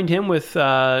tie behind him with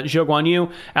Zhou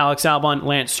Guanyu, Alex Albon,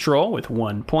 Lance Stroll with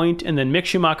 1 point, and then Mick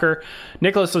Schumacher,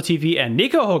 Nicholas Latifi, and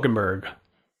Nico Hulkenberg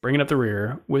bringing up the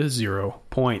rear with 0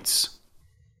 points.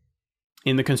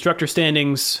 In the constructor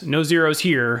standings, no zeros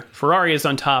here. Ferrari is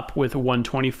on top with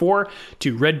 124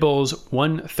 to Red Bull's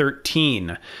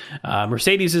 113.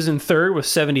 Mercedes is in third with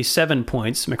 77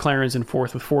 points. McLaren's in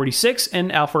fourth with 46,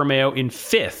 and Alfa Romeo in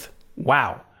fifth.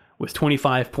 Wow. With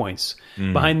 25 points.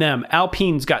 Behind them,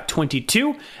 Alpine's got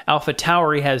 22. Alpha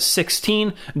Tauri has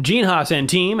 16. Gene Haas and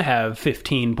team have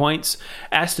 15 points.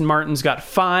 Aston Martin's got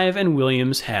 5, and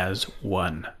Williams has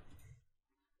 1.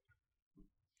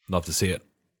 Love to see it.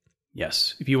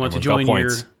 Yes. If you want to join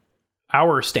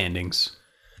our standings,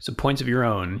 some points of your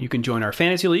own, you can join our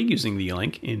fantasy league using the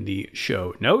link in the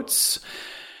show notes.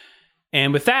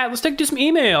 And with that, let's take to some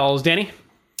emails, Danny.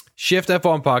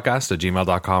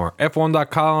 shiftf1podcast@gmail.com or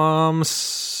f1.com.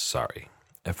 Sorry.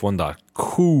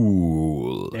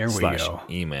 f1.cool. There we go.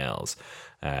 Emails.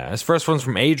 This first one's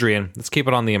from Adrian. Let's keep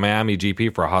it on the Miami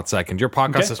GP for a hot second. Your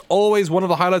podcast is always one of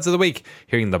the highlights of the week.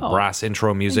 Hearing the brass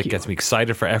intro music gets me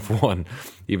excited for F1,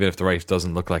 even if the race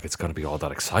doesn't look like it's going to be all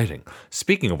that exciting.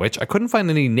 Speaking of which, I couldn't find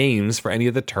any names for any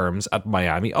of the terms at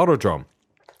Miami Autodrome,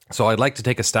 so I'd like to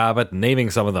take a stab at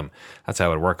naming some of them. That's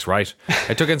how it works, right?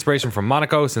 I took inspiration from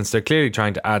Monaco, since they're clearly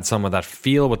trying to add some of that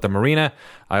feel with the marina.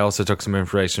 I also took some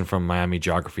information from Miami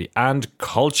geography and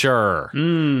culture.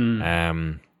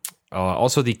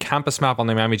 Also, the campus map on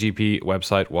the Miami GP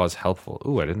website was helpful.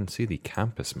 Ooh, I didn't see the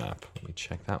campus map. Let me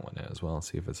check that one out as well,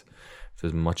 see if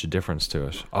there's much difference to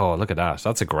it. Oh, look at that.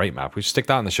 That's a great map. We should stick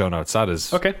that in the show notes. That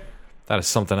That is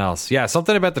something else. Yeah,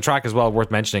 something about the track as well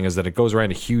worth mentioning is that it goes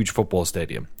around a huge football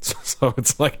stadium. So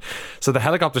it's like, so the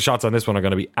helicopter shots on this one are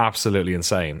going to be absolutely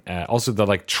insane. Also, the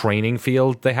like training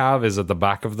field they have is at the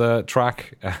back of the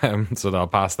track, so they'll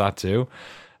pass that too.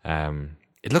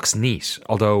 It looks neat,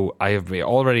 although I have been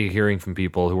already hearing from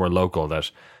people who are local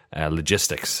that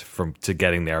logistics to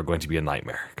getting there are going to be a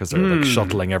nightmare because they're like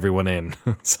shuttling everyone in.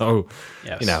 So,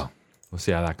 you know, we'll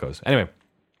see how that goes. Anyway.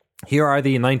 Here are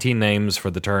the 19 names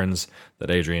for the turns that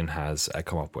Adrian has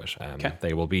come up with.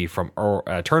 They will be from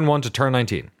turn 1 to turn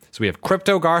 19. So we have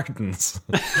Crypto Gardens,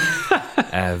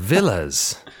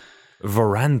 Villas,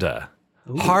 Veranda,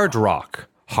 Hard Rock,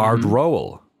 Hard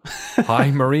Roll,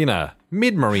 High Marina,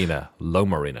 Mid Marina, Low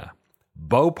Marina,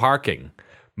 Bow Parking,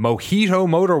 Mojito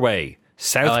Motorway,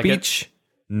 South Beach,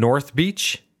 North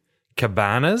Beach,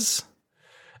 Cabanas,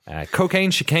 Cocaine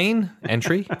Chicane,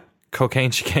 entry.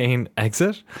 Cocaine Chicane,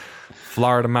 exit.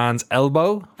 Florida Man's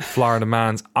Elbow, Florida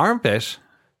Man's Armpit,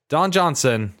 Don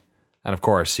Johnson, and of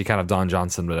course, you can't have Don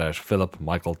Johnson without Philip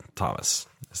Michael Thomas.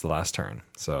 It's the last turn.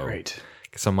 So great.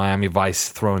 Some Miami Vice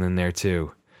thrown in there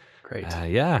too. Great.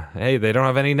 Yeah. Hey, they don't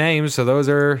have any names, so those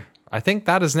are, I think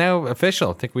that is now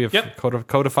official. I think we have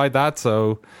codified that.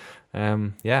 So,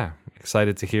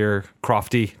 excited to hear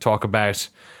Crofty talk about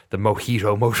the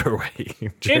Mojito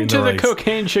Motorway. Into the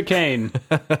Cocaine Chicane.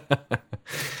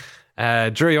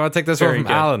 Drew, you want to take this one from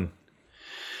Alan?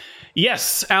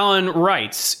 Yes, Alan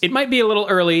writes, it might be a little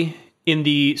early in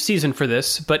the season for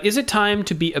this, but is it time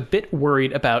to be a bit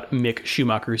worried about Mick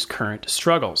Schumacher's current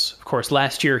struggles? Of course,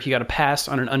 last year he got a pass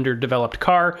on an underdeveloped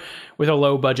car with a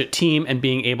low-budget team and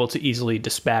being able to easily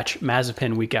dispatch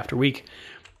Mazepin week after week.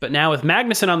 But now with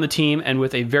Magnussen on the team and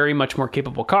with a very much more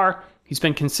capable car, he's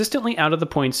been consistently out of the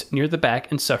points near the back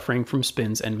and suffering from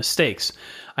spins and mistakes.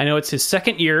 I know it's his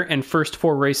second year and first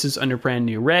 4 races under brand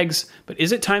new regs, but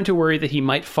is it time to worry that he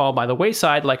might fall by the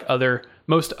wayside like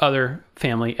most other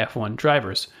family F1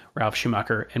 drivers, Ralf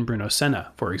Schumacher and Bruno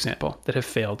Senna, for example, that have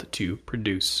failed to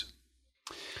produce?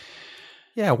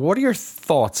 Yeah, what are your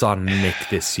thoughts on Mick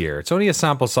this year? It's only a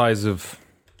sample size of,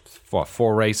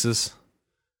 4 races?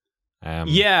 3,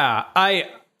 I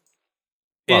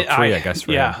guess.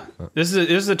 For him. This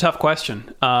is a tough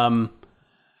question.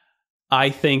 I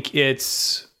think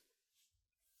it's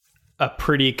a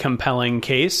pretty compelling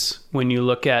case when you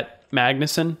look at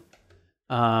Magnussen,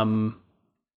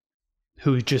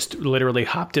 who just literally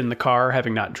hopped in the car,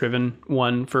 having not driven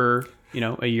one for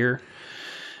a year.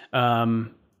 I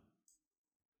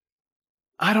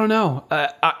don't know.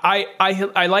 I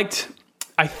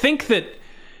think that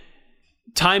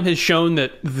time has shown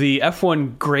that the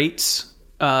F1 greats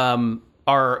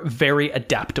are very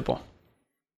adaptable.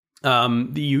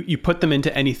 You put them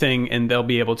into anything and they'll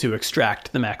be able to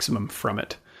extract the maximum from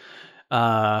it.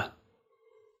 And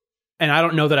I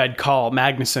don't know that I'd call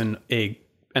Magnussen an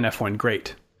F1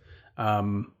 great.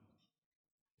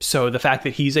 So the fact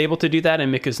that he's able to do that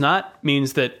and Mick is not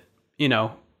means that,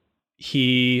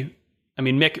 Mick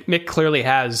clearly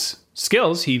has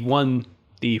skills. He won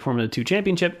the Formula 2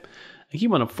 championship. I think he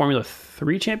won a Formula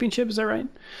 3 championship. Is that right?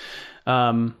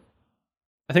 I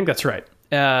think that's right.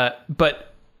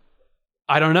 But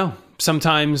I don't know.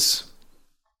 Sometimes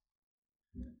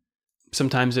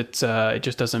it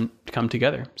just doesn't come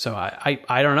together. So I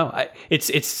don't know.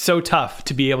 It's so tough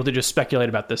to be able to just speculate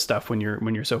about this stuff when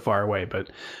you're so far away. But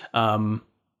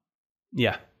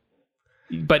yeah.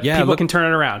 But people can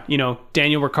turn it around.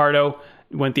 Daniel Ricciardo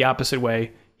went the opposite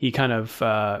way. He kind of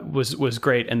was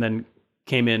great, and then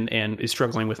came in and is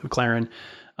struggling with McLaren.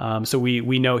 So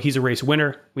we know he's a race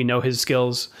winner. We know his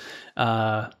skills.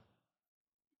 So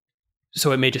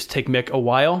it may just take Mick a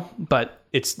while, but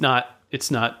it's not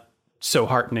so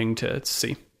heartening to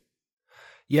see.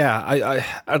 Yeah, I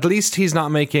at least he's not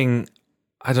making.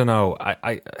 I don't know.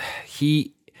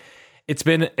 It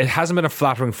hasn't been a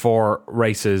flattering 4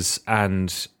 races, and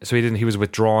so he was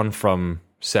withdrawn from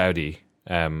Saudi.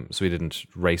 So he didn't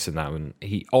race in that one.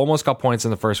 He almost got points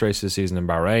in the first race of the season in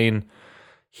Bahrain.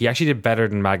 He actually did better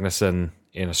than Magnussen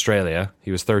in Australia.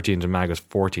 He was 13th and Mag was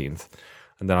 14th.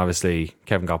 And then obviously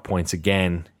Kevin got points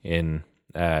again in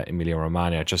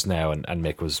Emilia-Romagna just now, and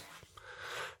Mick was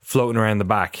floating around the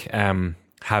back,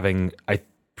 having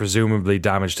presumably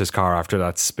damaged his car after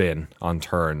that spin on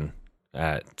turn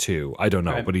 2. I don't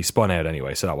know, right. But he spun out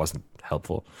anyway, so that wasn't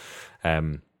helpful.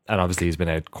 And obviously he's been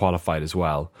out qualified as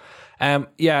well.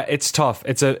 Yeah, it's tough.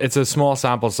 It's a small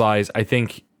sample size. I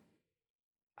think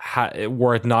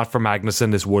were it not for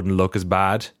Magnussen, this wouldn't look as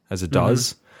bad as it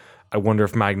does. I wonder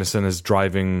if Magnussen is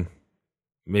driving.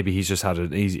 Maybe he's just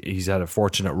had he's had a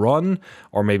fortunate run,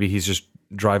 or maybe he's just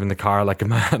driving the car like a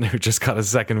man who just got a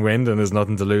second wind and has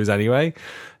nothing to lose anyway.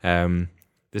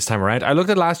 This time around, I looked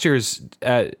at last year's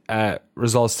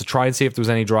results to try and see if there was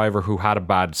any driver who had a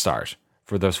bad start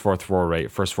for those first four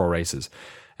races,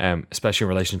 especially in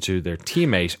relation to their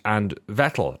teammate. And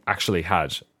Vettel actually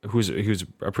had, who's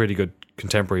a pretty good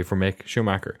contemporary for Mick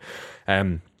Schumacher.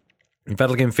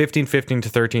 Vettel came 15th to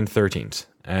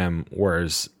 13th,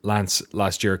 whereas Lance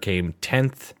last year came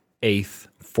 10th, 8th,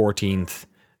 14th,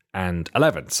 and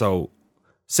 11th. So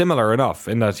similar enough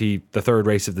in that the third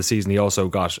race of the season, he also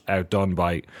got outdone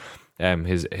by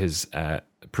his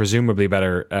presumably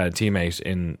better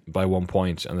teammate by 1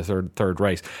 point in the third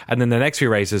race. And then the next few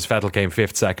races, Vettel came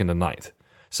 5th, 2nd, and 9th.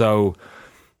 So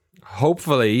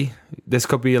hopefully this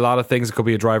could be a lot of things. It could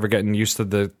be a driver getting used to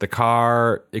the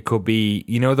car. It could be,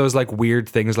 those like weird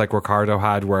things like Ricciardo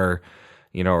had where,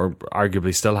 or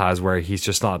arguably still has, where he's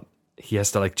just not, he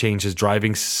has to like change his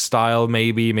driving style.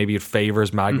 Maybe it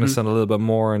favors Magnussen a little bit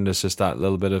more, and there's just that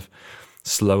little bit of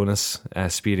slowness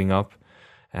speeding up.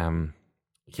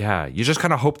 You just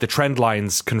kind of hope the trend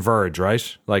lines converge,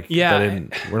 right? Like, we're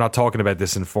not talking about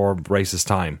this in 4 races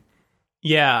time.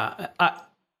 Yeah,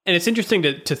 and it's interesting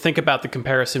to think about the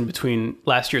comparison between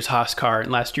last year's Haas car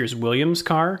and last year's Williams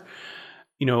car.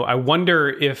 I wonder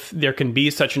if there can be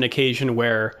such an occasion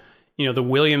where, the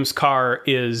Williams car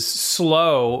is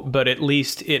slow, but at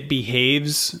least it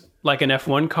behaves like an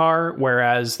F1 car,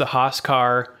 whereas the Haas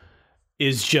car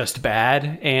is just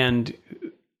bad and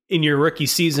in your rookie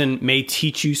season may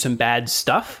teach you some bad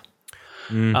stuff.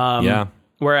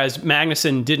 Whereas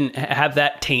Magnussen didn't have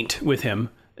that taint with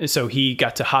him. So he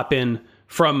got to hop in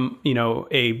from,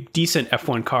 a decent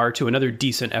F1 car to another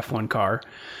decent F1 car.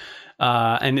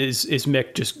 And is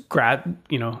Mick just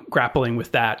grappling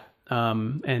with that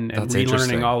and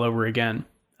relearning all over again.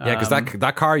 Yeah, because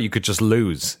that car you could just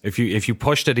lose. If you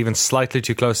pushed it even slightly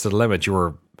too close to the limit, you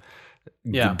were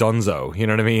dunzo. You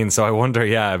know what I mean? So I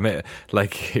wonder,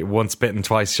 like once bitten,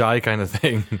 twice shy kind of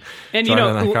thing. And in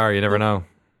that car, you never know.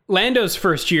 Lando's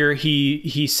first year,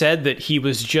 he said that he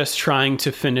was just trying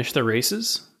to finish the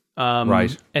races.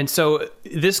 Right. And so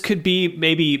this could be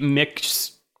maybe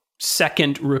Mick's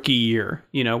second rookie year,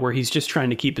 where he's just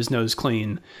trying to keep his nose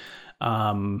clean,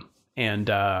 and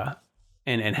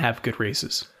have good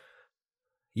races.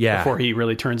 Yeah. Before he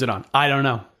really turns it on. I don't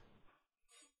know.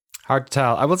 Hard to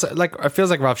tell. I will say, it feels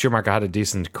like Ralf Schumacher had a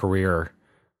decent career,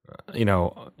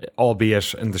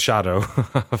 albeit in the shadow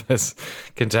of his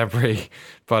contemporary.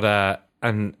 But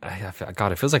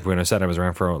God, it feels like Bruno Senna was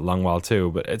around for a long while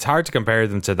too. But it's hard to compare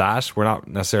them to that. We're not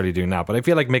necessarily doing that. But I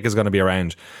feel like Mick is going to be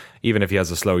around, even if he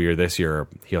has a slow year this year.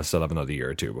 He'll still have another year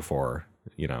or two before.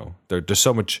 There's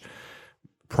so much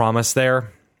promise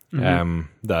there.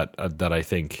 That I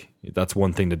think that's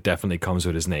one thing that definitely comes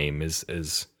with his name is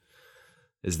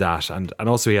that, and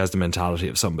also he has the mentality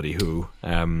of somebody who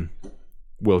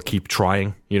will keep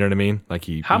trying. You know what I mean? Like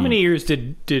How many years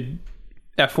did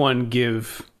F1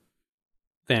 give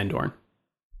Van Dorn?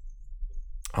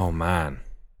 Oh man,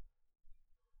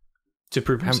 to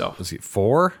prove himself. Was it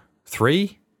 4,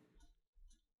 3?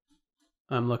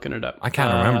 I'm looking it up. I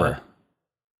can't remember.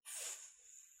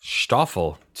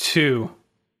 Stoffel 2.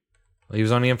 He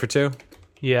was only in for 2?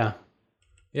 Yeah.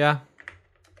 I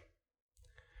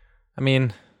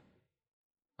mean,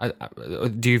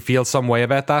 do you feel some way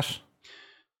about that?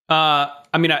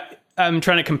 I'm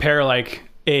trying to compare like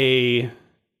a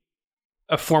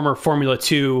former Formula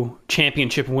 2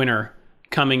 championship winner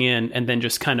coming in and then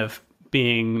just kind of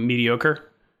being mediocre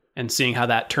and seeing how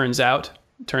that turns out.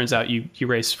 Turns out you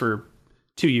race for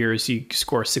 2 years, you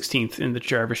score 16th in the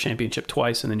Drivers' Championship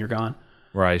twice, and then you're gone.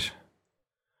 Right.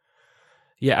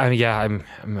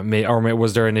 Or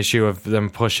was there an issue of them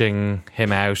pushing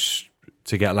him out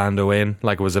to get Lando in?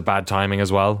 Like, was it bad timing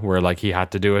as well, where like he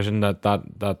had to do it in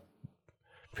that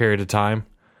period of time?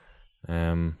 I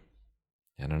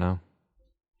don't know.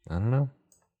 Around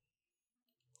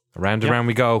and around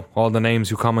we go. All the names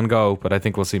who come and go, but I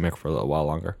think we'll see Mick for a little while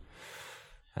longer.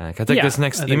 Can I take this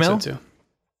next email? Think so too.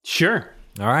 Sure.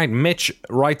 All right, Mitch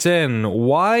writes in,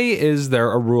 why is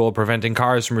there a rule preventing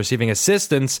cars from receiving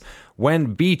assistance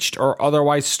when beached or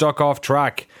otherwise stuck off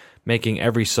track, making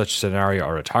every such scenario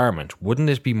a retirement? Wouldn't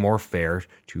it be more fair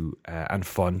and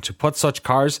fun to put such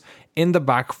cars in the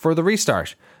back for the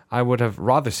restart? I would have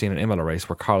rather seen an Imola race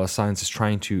where Carlos Sainz is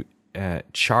trying to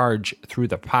charge through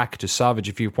the pack to salvage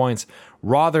a few points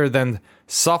rather than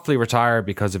softly retire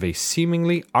because of a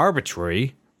seemingly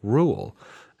arbitrary rule.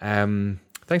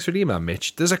 Thanks for the email,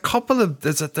 Mitch. There's a couple of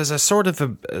there's a sort of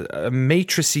a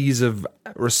matrices of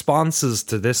responses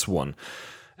to this one.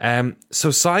 So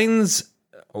Sainz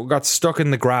got stuck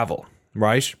in the gravel,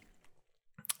 right?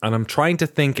 And I'm trying to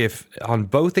think if on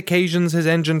both occasions his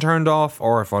engine turned off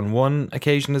or if on one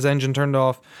occasion his engine turned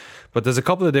off. But there's a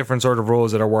couple of different sort of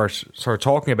rules that are worth sort of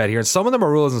talking about here. And some of them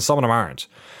are rules and some of them aren't.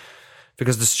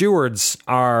 Because the stewards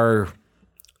are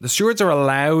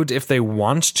allowed, if they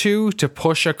want to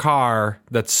push a car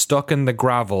that's stuck in the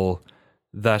gravel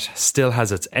that still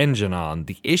has its engine on.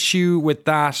 The issue with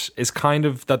that is kind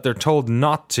of that they're told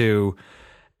not to,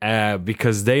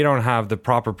 because they don't have the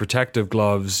proper protective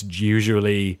gloves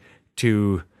usually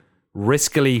to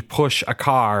riskily push a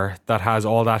car that has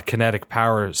all that kinetic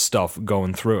power stuff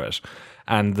going through it.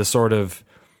 And the sort of,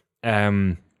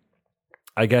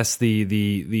 I guess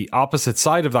the opposite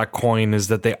side of that coin is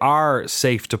that they are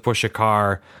safe to push a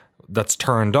car that's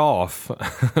turned off,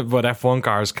 but F1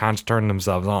 cars can't turn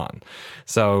themselves on.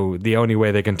 So the only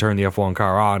way they can turn the F1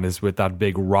 car on is with that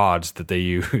big rod that they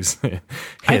use.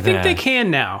 I think they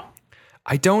can now.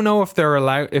 I don't know if they're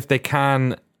allowed, if they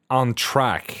can on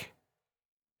track.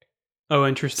 Oh,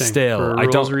 interesting. Still, for I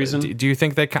rules don't. reason. Do you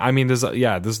think they can? I mean,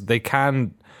 they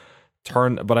can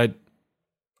turn, but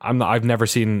I've never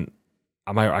seen.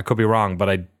 I could be wrong,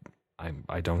 but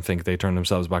I don't think they turn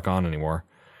themselves back on anymore.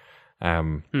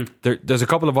 There's a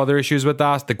couple of other issues with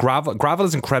that. The gravel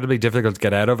is incredibly difficult to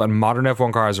get out of, and modern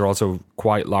F1 cars are also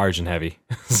quite large and heavy.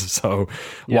 So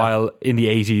while in the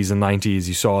 80s and 90s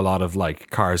you saw a lot of like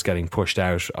cars getting pushed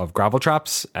out of gravel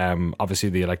traps, obviously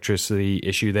the electricity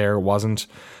issue there wasn't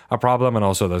a problem, and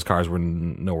also those cars were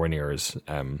nowhere near as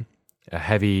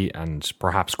heavy, and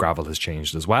perhaps gravel has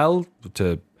changed as well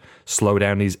to slow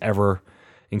down these ever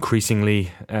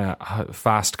increasingly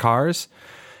fast cars.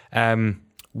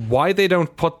 Why they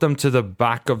don't put them to the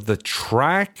back of the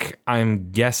track,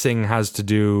 I'm guessing has to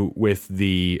do with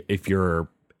if your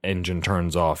engine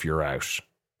turns off, you're out.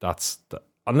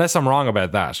 Unless I'm wrong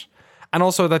about that. And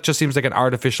also that just seems like an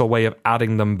artificial way of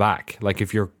adding them back. Like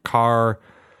if your car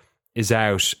is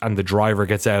out and the driver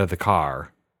gets out of the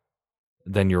car,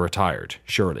 then you're retired.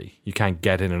 Surely you can't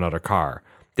get in another car.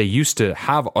 They used to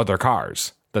have other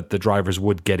cars that the drivers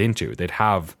would get into. They'd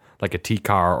have like a T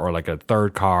car or like a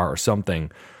third car or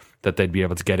something that they'd be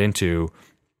able to get into.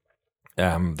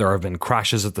 There have been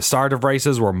crashes at the start of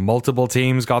races where multiple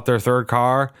teams got their third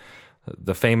car.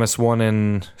 The famous one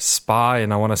in Spa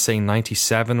in, I want to say,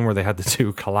 97, where they had the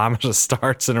two calamitous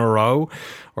starts in a row,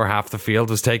 where half the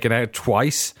field was taken out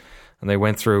twice, and they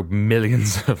went through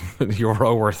millions of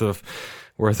euro worth of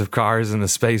cars in the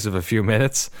space of a few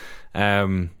minutes.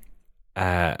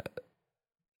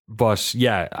 But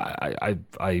yeah,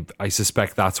 I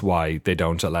suspect that's why they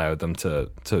don't allow them to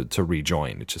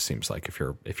rejoin. It just seems like if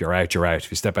you're out, you're out.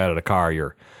 If you step out of the car,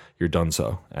 you're done.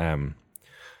 So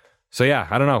yeah,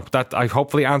 I don't know. That I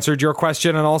hopefully answered your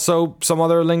question, and also some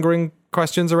other lingering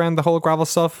questions around the whole gravel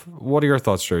stuff. What are your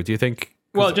thoughts, Drew? Do you think?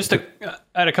 Well, just to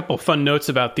add a couple of fun notes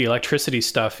about the electricity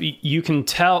stuff. You can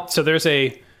tell. So there's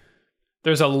a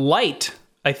light,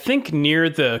 I think, near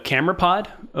the camera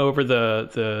pod over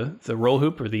the roll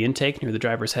hoop or the intake near the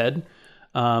driver's head,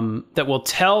 that will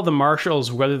tell the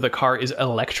marshals whether the car is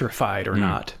electrified or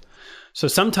not. So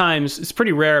sometimes it's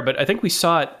pretty rare, but I think we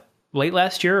saw it late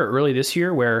last year or early this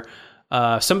year where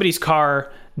somebody's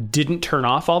car didn't turn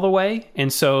off all the way,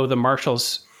 and so the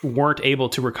marshals weren't able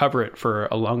to recover it for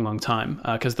a long, long time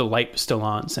because the light was still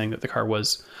on, saying that the car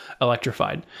was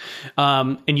electrified.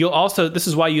 And you'll also, this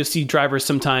is why you'll see drivers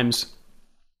sometimes.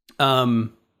 I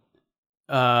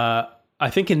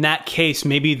think in that case,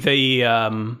 maybe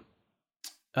the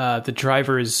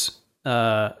driver's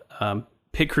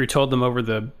pit crew told them over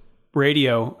the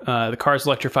radio the car's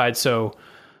electrified, so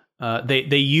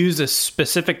they use a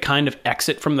specific kind of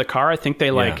exit from the car. I think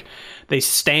they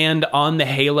stand on the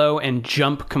halo and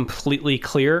jump completely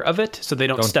clear of it, so they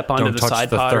don't step onto the side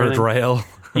pod. Third rail.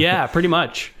 Yeah, pretty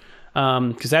much.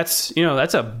 Because that's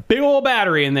a big old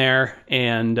battery in there,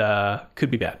 and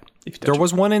could be bad. There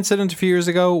was one incident a few years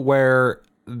ago where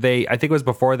I think it was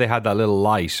before they had that little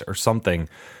light or something,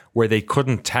 where they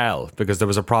couldn't tell because there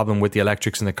was a problem with the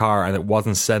electrics in the car and it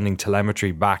wasn't sending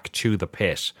telemetry back to the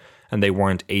pit, and they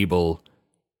weren't able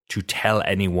to tell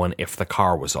anyone if the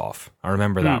car was off. I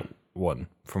remember that one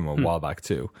from a while back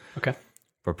too. Okay.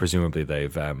 But presumably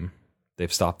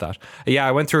they've stopped that. Yeah,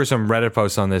 I went through some Reddit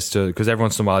posts on this too, because every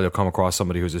once in a while you'll come across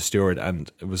somebody who's a steward, and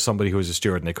it was somebody who was a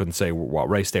steward and they couldn't say what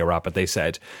race they were at, but they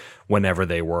said whenever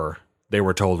they were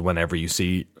told whenever you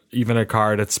see even a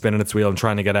car that's spinning its wheel and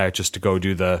trying to get out, just to go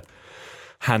do the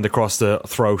hand across the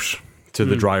throat to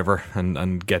the driver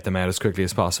and get them out as quickly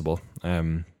as possible.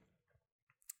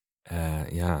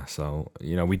 Yeah, so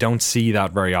we don't see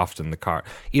that very often.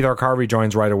 Either a car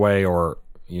rejoins right away, or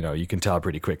you can tell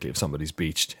pretty quickly if somebody's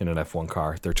beached in an F1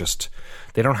 car.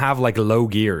 They don't have like low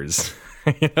gears.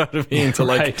 You know what I mean?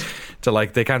 Right. To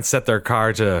like, they can't set their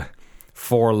car to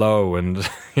 4 low and,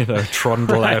 you know,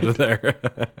 trundle out of there.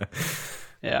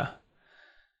 Yeah.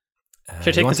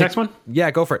 Should I take the next one?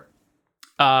 Yeah, go for it.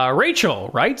 Rachel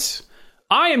writes,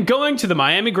 I am going to the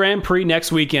Miami Grand Prix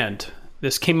next weekend.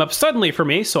 This came up suddenly for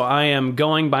me, so I am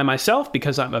going by myself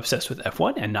because I'm obsessed with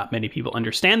F1, and not many people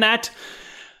understand that.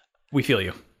 We feel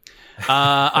you.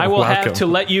 I will have to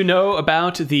let you know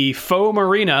about the faux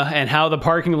marina and how the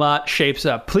parking lot shapes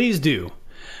up. Please do.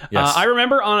 Yes. I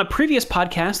remember on a previous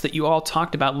podcast that you all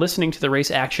talked about listening to the race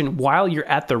action while you're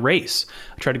at the race.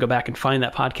 I tried to go back and find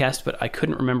that podcast, but I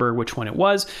couldn't remember which one it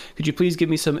was. Could you please give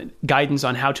me some guidance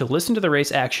on how to listen to the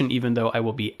race action even though I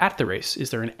will be at the race? Is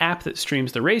there an app that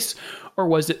streams the race, or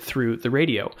was it through the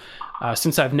radio?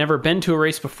 Since I've never been to a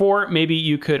race before, maybe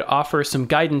you could offer some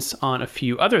guidance on a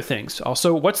few other things.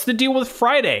 Also, what's the deal with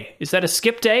Friday? Is that a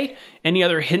skip day? Any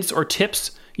other hints or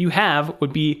tips you have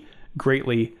would be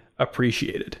greatly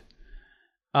appreciated.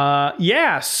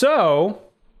 So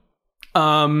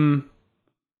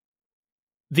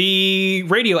the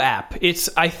radio app,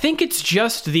 I think it's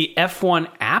just the F1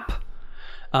 app.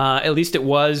 At least it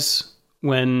was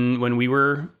when we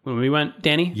went,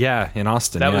 Danny. Yeah, in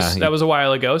Austin. That was a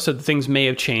while ago, so things may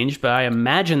have changed, but I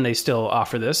imagine they still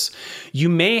offer this. You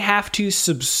may have to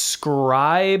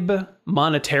subscribe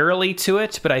monetarily to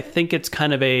it, but I think it's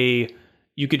kind of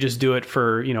you could just do it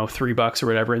for, $3 or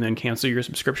whatever, and then cancel your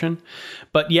subscription.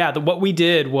 But yeah, what we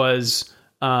did was,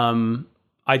 I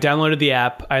downloaded the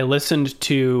app. I listened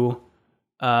to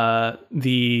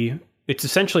it's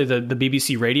essentially the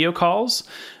BBC radio calls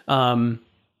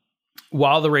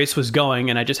while the race was going,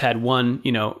 and I just had one,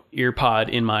 ear pod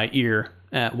in my ear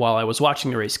while I was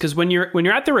watching the race. Because when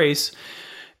you're at the race,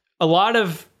 a lot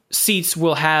of seats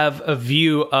will have a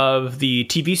view of the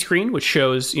TV screen, which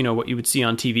shows, what you would see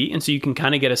on TV. And so you can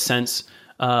kind of get a sense,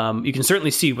 you can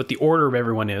certainly see what the order of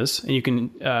everyone is, and you can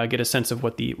get a sense of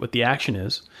what the action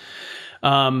is.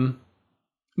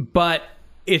 But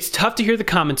it's tough to hear the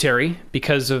commentary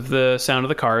because of the sound of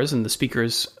the cars, and the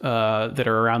speakers that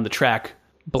are around the track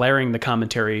blaring the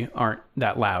commentary aren't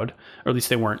that loud, or at least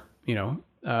they weren't,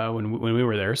 when we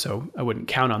were there. So I wouldn't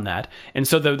count on that. And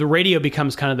so the radio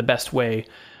becomes kind of the best way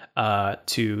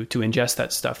to ingest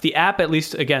that stuff. The app, at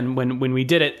least, again, when we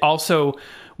did it, also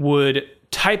would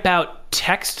type out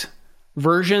text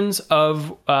versions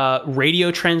of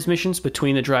radio transmissions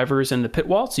between the drivers and the pit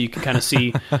wall, so you can kind of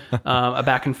see a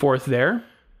back and forth there.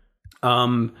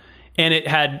 And it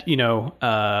had,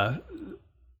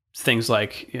 things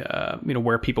like,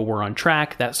 where people were on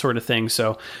track, that sort of thing.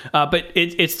 So, but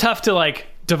it's tough to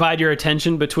divide your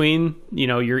attention between,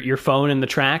 your phone and the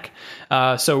track.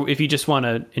 So if you just want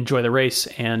to enjoy the race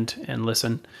and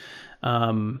listen,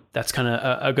 that's kind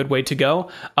of a good way to go.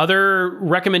 Other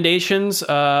recommendations,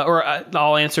 or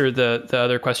I'll answer the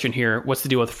other question here. What's the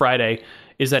deal with Friday?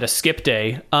 Is that a skip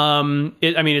day?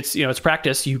 It's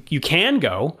practice. You can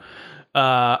go.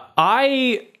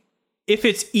 If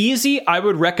it's easy, I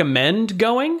would recommend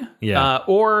going. Yeah.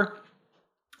 Or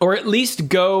at least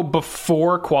go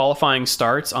before qualifying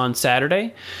starts on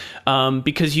Saturday,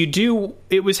 because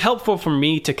it was helpful for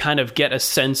me to kind of get a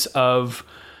sense of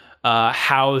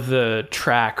how the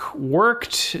track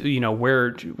worked.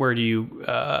 Where do you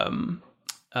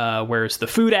where's the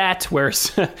food at? Where's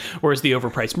the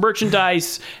overpriced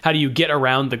merchandise? How do you get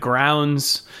around the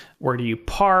grounds? Where do you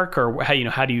park, or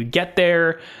how do you get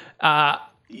there?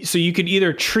 So you could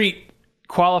either treat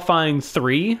qualifying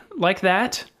 3 like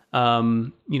that.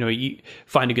 You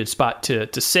find a good spot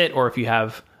to sit, or if you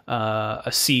have a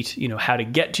seat, how to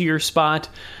get to your spot.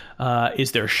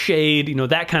 Is there shade?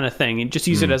 That kind of thing, and just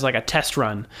use it as like a test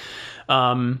run.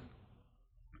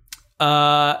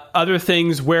 Other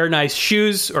things, wear nice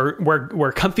shoes, or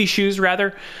wear comfy shoes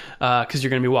rather, because you're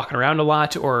going to be walking around a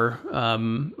lot, or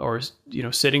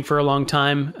sitting for a long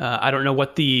time. I don't know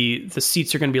what the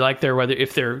seats are going to be like there, whether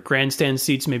if they're grandstand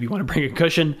seats, maybe you want to bring a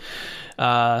cushion.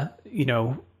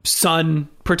 Sun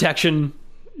protection,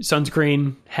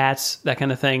 sunscreen, hats, that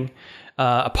kind of thing.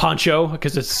 A poncho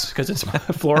because it's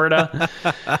Florida.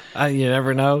 You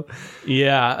never know.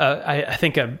 Yeah, I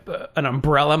think an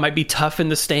umbrella might be tough in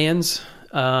the stands.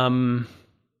 Gosh,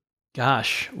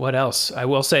 what else? I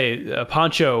will say a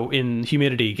poncho in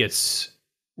humidity gets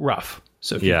rough.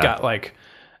 So if you've got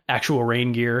actual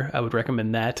rain gear, I would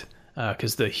recommend that,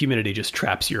 because the humidity just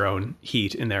traps your own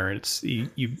heat in there, and it's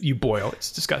you boil.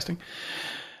 It's disgusting.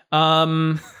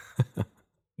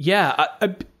 Yeah.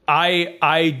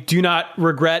 I do not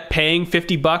regret paying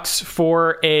 $50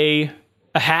 for a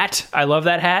hat. I love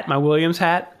that hat, my Williams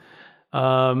hat.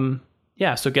 So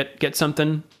get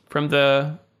something from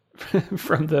the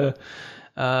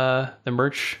the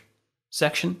merch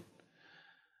section.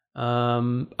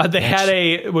 They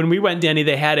had when we went, Danny,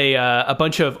 they had a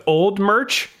bunch of old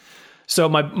merch. So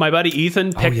my buddy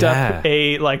Ethan picked up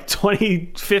a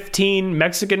 2015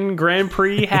 Mexican Grand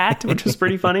Prix hat, which was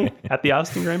pretty funny at the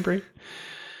Austin Grand Prix.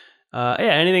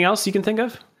 Anything else you can think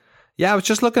of? Yeah, I was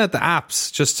just looking at the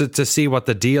apps just to see what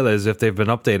the deal is, if they've been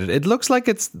updated. It looks like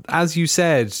it's, as you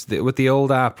said, with the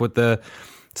old app, so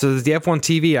there's the F1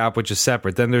 TV app, which is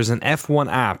separate. Then there's an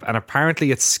F1 app, and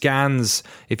apparently it scans,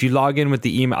 if you log in with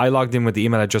the email, I logged in with the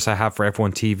email address I have for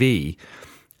F1 TV,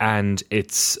 and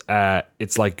it's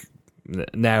like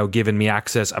now giving me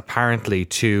access apparently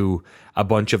to a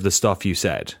bunch of the stuff you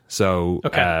said. So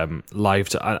live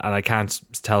to, and I can't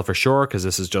tell for sure because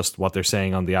this is just what they're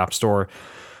saying on the App Store.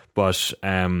 But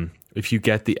if you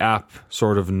get the app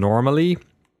sort of normally,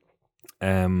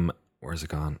 where's it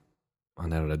gone? Oh,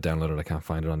 now that I downloaded it, I can't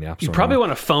find it on the App Store. You probably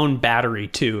want a phone battery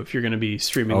too if you're going to be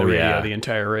streaming the radio the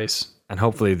entire race. And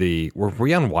hopefully were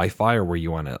you on Wi-Fi or were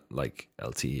you on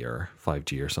LTE or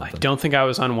 5G or something? I don't think I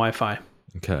was on Wi-Fi.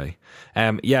 Okay.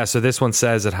 So this one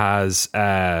says it has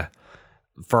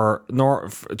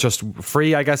just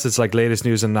free, I guess it's like latest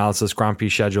news and analysis, Grand Prix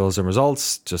schedules and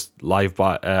results, just lap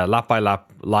by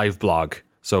lap live blog.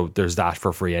 So there's that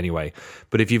for free anyway.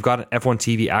 But if you've got F1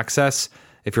 TV access,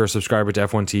 if you're a subscriber to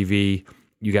F1 TV,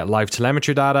 you get live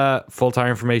telemetry data, full tire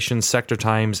information, sector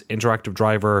times, interactive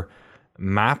driver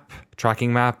map,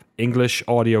 tracking map, English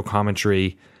audio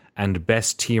commentary, and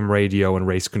best team radio and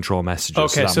race control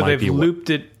messages. Okay, so they've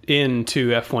looped it into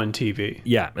F1 TV.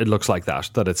 Yeah, it looks like that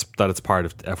it's part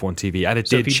of F1 TV. And it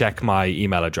did check my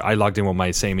email address. I logged in with my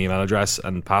same email address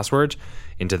and password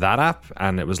into that app,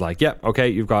 and it was like, yeah, okay,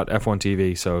 you've got F1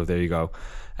 TV, so there you go.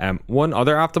 One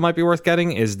other app that might be worth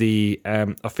getting is the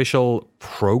official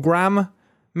program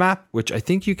map, which I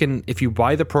think you can, if you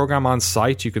buy the program on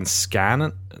site, you can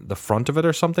scan the front of it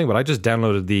or something, but I just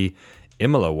downloaded the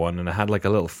Imola one, and it had like a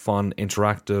little fun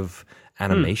interactive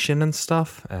animation and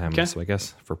stuff. So I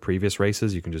guess for previous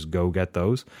races, you can just go get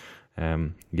those.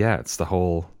 It's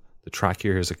the track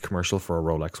here is a commercial for a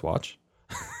Rolex watch.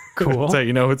 Cool. So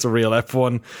it's a real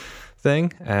F1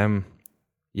 thing.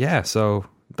 So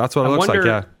that's what it looks like.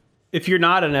 Yeah. If you're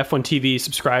not an F1 TV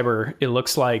subscriber, it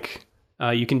looks like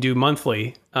you can do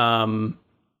monthly.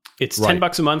 It's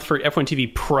 $10 a month for F1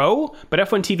 TV Pro, but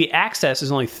F1 TV Access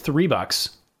is only $3.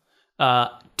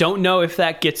 Don't know if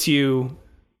that gets you.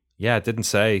 Yeah, it didn't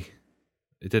say.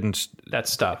 It didn't. That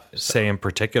stuff. Say in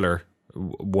particular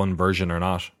one version or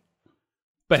not.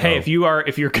 But hey, if you're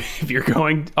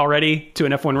going already to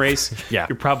an F1 race, you're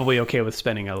probably okay with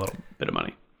spending a little bit of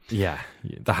money. Yeah,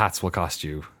 the hats will cost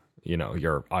you,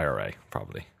 your IRA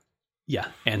probably. Yeah,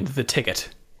 and the ticket.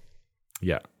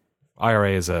 Yeah,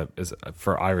 IRA is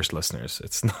for Irish listeners.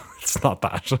 It's not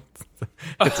that.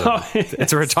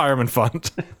 It's a retirement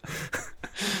fund.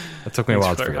 It took me a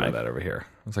while to figure that out over here.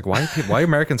 I was like, why are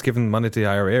Americans giving money to the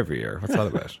IRA every year? What's that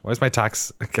about? Why is my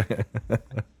tax? Okay.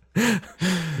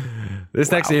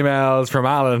 This next email is from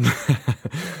Alan.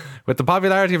 With the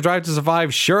popularity of Drive to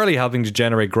Survive surely helping to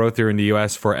generate growth here in the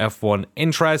US for F1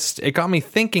 interest, it got me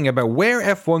thinking about where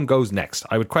F1 goes next.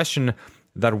 I would question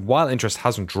that while interest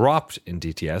hasn't dropped in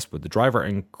DTS, with the driver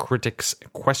and critics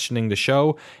questioning the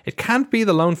show, it can't be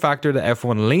the lone factor that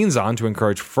F1 leans on to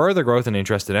encourage further growth and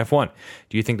interest in F1.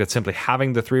 Do you think that simply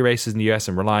having the 3 races in the US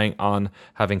and relying on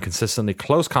having consistently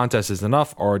close contests is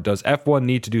enough, or does F1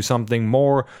 need to do something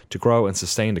more to grow and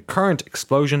sustain the current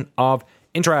explosion of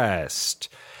interest?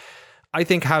 I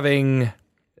think having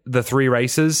the 3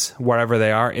 races, wherever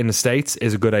they are in the States,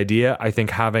 is a good idea. I think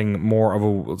having more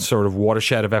of a sort of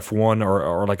watershed of F1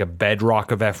 or like a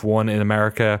bedrock of F1 in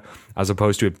America, as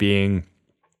opposed to it being,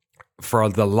 for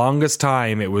the longest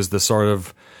time, it was the sort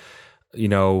of,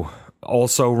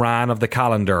 also ran of the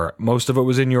calendar. Most of it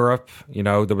was in Europe.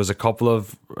 There was a couple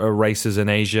of races in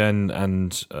Asia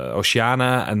and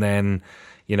Oceania, and then,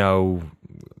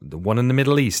 the one in the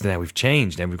Middle East. Now we've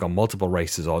changed. Now we've got multiple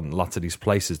races on lots of these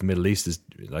places. The Middle East is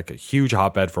like a huge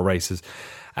hotbed for races.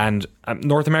 And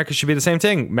North America should be the same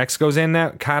thing. Mexico's in now.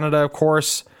 Canada, of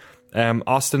course.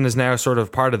 Austin is now sort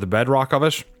of part of the bedrock of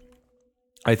it.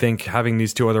 I think having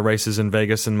these 2 other races in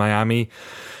Vegas and Miami,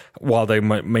 while they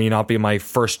may not be my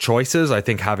first choices, I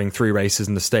think having 3 races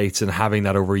in the States and having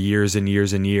that over years and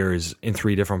years and years in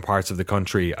 3 different parts of the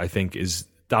country, I think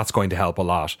that's going to help a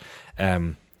lot.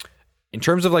 In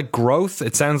terms of like growth,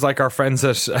 it sounds like our friends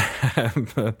at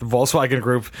the Volkswagen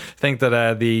Group think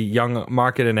that the young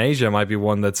market in Asia might be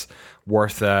one that's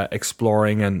worth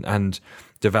exploring and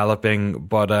developing.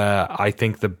 But I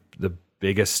think the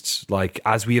biggest, like,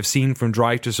 as we have seen from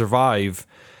Drive to Survive,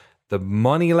 the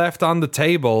money left on the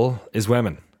table is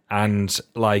women. And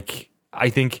like, I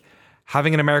think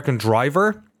having an American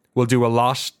driver will do a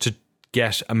lot to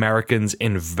get Americans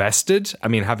invested. I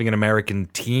mean, having an American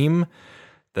team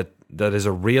that is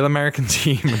a real American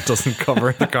team and doesn't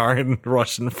cover the car in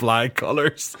Russian flag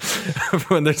colors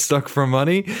when they're stuck for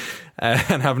money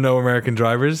and have no American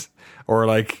drivers or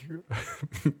like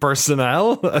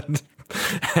personnel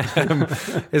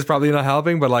is probably not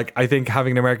helping. But like, I think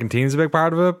having an American team is a big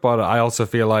part of it. But I also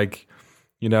feel like,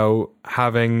 you know,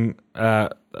 having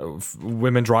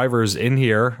women drivers in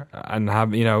here and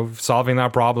have, you know, solving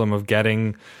that problem of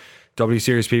getting W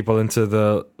Series people into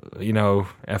the, you know,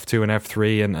 F2 and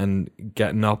F3 and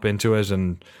getting up into it.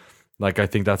 And like, I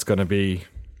think that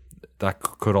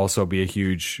could also be a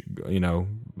huge, you know,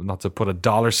 not to put a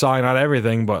dollar sign on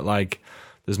everything, but like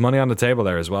there's money on the table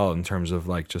there as well in terms of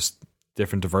like just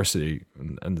different diversity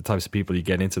and the types of people you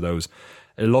get into those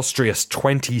illustrious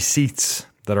 20 seats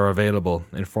that are available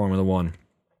in Formula One.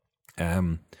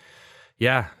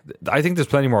 Yeah, I think there's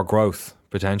plenty more growth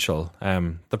potential.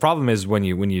 The problem is when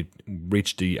you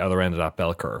reach the other end of that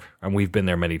bell curve, and we've been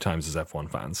there many times as F1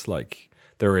 fans, like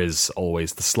there is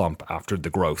always the slump after the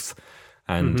growth.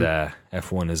 And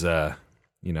F1 is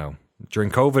you know, during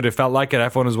COVID it felt like it.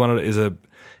 F1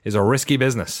 is a risky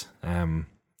business.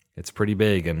 It's pretty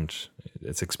big and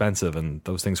it's expensive, and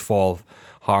those things fall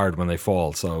hard when they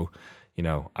fall. So, you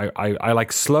know, I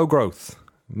like slow growth,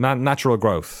 natural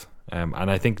growth.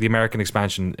 And I think the American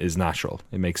expansion is natural.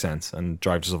 It makes sense. And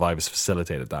Drive to Survive has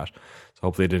facilitated that. So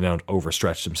hopefully they don't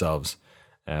overstretch themselves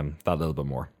that little bit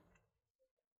more.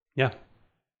 Yeah.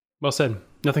 Well said.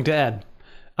 Nothing to add.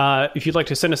 If you'd like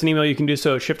to send us an email, you can do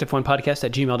so at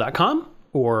shiftf1podcast@gmail.com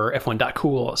or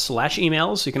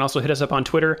f1.cool/emails. You can also hit us up on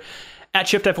Twitter at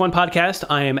shiftf1podcast.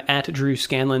 I am at Drew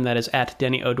Scanlon. That is at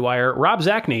Denny O'Dwyer. Rob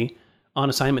Zachney, on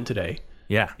assignment today,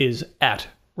 is at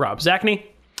Rob Zachney.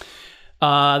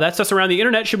 That's us around the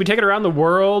internet. Should we take it around the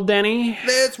world, Danny?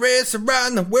 Let's race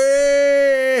around the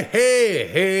world. Hey,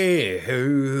 hey,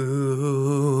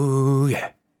 oh, yeah.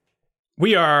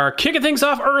 We are kicking things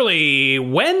off early.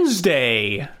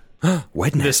 Wednesday.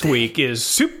 Wednesday. This week is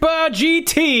Super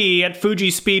GT at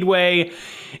Fuji Speedway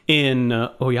in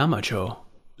Oyamacho,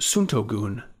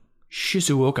 Suntogun,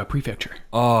 Shizuoka Prefecture.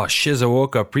 Oh,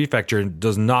 Shizuoka Prefecture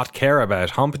does not care about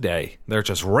Hump Day. They're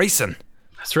just racing.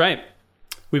 That's right.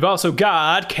 We've also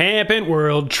got Camping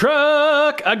World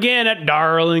Truck again at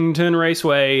Darlington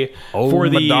Raceway for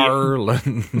the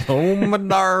darling. Oh, my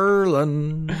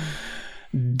darling.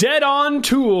 Dead On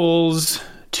Tools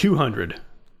 200.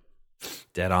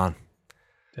 Dead on.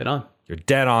 Dead on. You're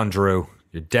dead on, Drew.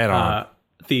 You're dead on.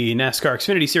 The NASCAR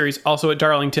Xfinity Series also at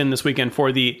Darlington this weekend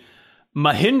for the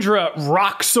Mahindra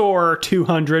Roxor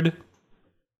 200.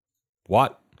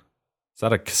 What? Is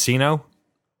that a casino?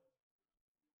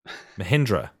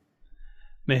 Mahindra.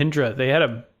 They had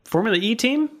a Formula E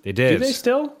team? They did. Do they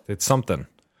still? It's something.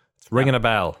 It's ringing a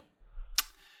bell.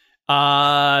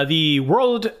 The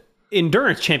World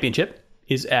Endurance Championship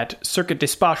is at Circuit de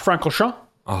Spa-Francorchamps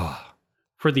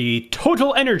for the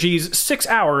Total Energies 6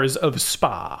 hours of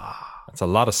Spa. That's a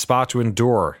lot of Spa to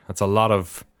endure. That's a lot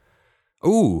of...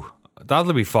 Ooh,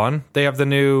 that'll be fun. They have the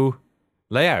new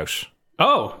layout.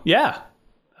 Oh, yeah.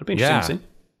 That'll be interesting to see.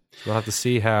 We'll have to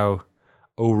see how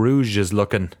Eau Rouge is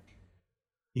looking.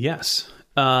 Yes.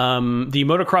 The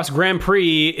Motocross Grand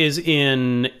Prix is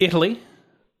in Italy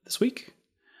this week.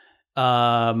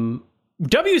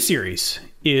 W Series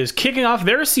is kicking off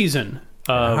their season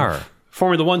of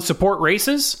Formula One support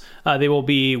races. They will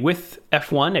be with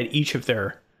F1 at each of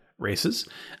their races.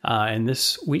 And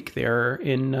this week they're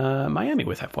in Miami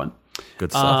with F1.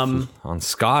 Good stuff. On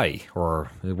Sky, or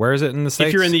where is it in the States?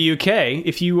 If you're in the UK,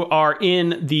 if you are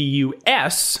in the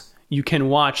US, you can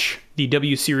watch the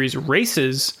W Series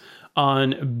races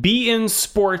on beIN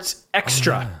Sports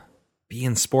Extra.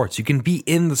 beIN Sports. You can be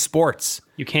in the sports.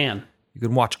 You can. You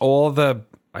can watch all the...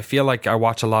 I feel like I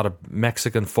watch a lot of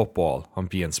Mexican football on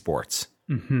beIN Sports.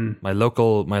 Mm-hmm. My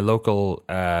local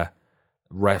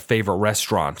favorite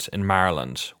restaurant in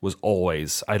Maryland was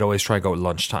always... I'd always try to go at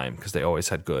lunchtime because they always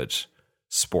had good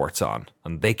sports on.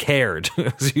 And they cared.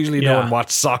 Because usually no one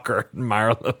watched soccer in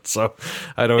Maryland. So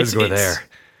I'd always go there.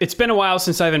 It's been a while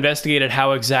since I've investigated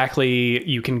how exactly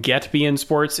you can get beIN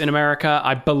Sports in America.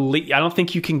 I don't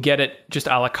think you can get it just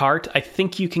a la carte. I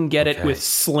think you can get it with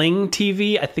Sling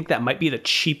TV. I think that might be the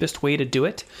cheapest way to do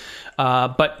it.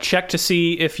 But check to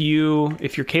see if you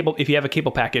have a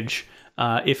cable package,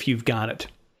 if you've got it.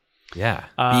 Yeah,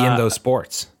 be in those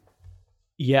sports.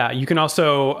 Yeah, you can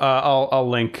also. I'll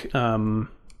link.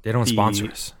 They don't sponsor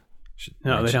us.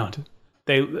 No, they don't.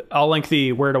 I'll link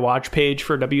the where to watch page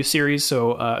for W Series.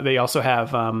 So they also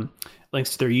have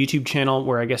links to their YouTube channel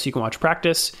where I guess you can watch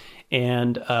practice,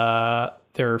 and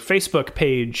their Facebook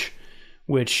page,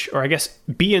 or I guess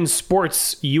beIN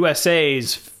Sports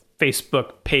USA's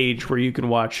Facebook page where you can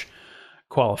watch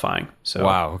qualifying. So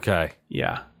wow, okay.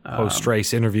 Yeah.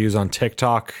 Post-race interviews on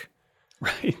TikTok.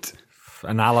 Right.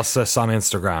 Analysis on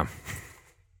Instagram.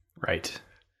 Right.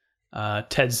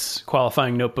 Ted's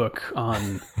qualifying notebook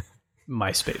on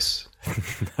MySpace.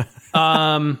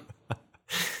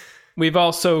 We've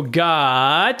also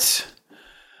got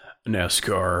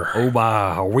NASCAR. Oh, my.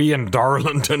 Are we in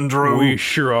Darlington, Drew? We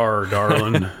sure are,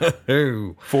 darling.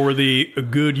 Oh. For the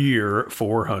Goodyear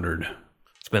 400.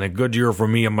 It's been a good year for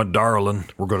me and my darling.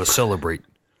 We're going to celebrate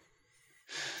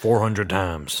 400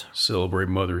 times. Celebrate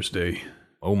Mother's Day.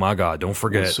 Oh, my God. Don't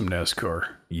forget. With some NASCAR.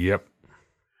 Yep.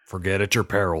 Forget at your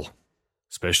peril.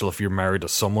 Especially if you're married to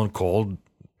someone called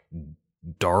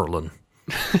Darlin.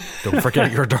 Don't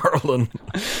forget your darling.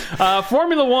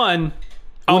 Formula One,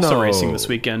 also racing this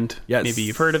weekend. Yes. Maybe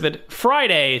you've heard of it.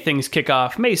 Friday, things kick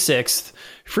off May 6th.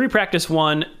 Free Practice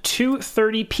 1,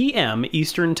 2:30 p.m.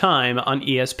 Eastern Time on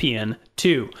ESPN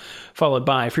 2. Followed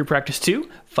by Free Practice 2,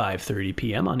 5:30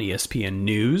 p.m. on ESPN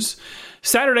News.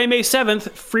 Saturday, May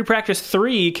 7th, Free Practice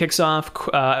 3 kicks off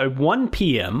at 1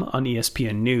 p.m. on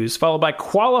ESPN News, followed by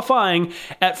qualifying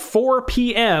at 4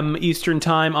 p.m. Eastern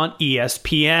Time on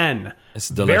ESPN. It's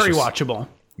delicious. Very watchable.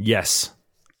 Yes.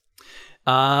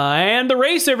 And the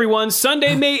race, everyone,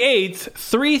 Sunday, May 8th,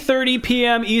 3:30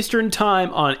 p.m. Eastern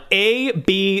Time on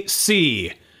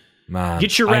ABC. Man,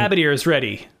 Get your rabbit ears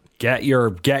ready. Get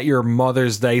your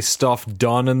Mother's Day stuff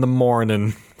done in the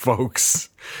morning, folks.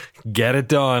 Get it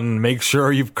done. Make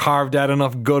sure you've carved out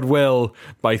enough goodwill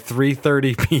by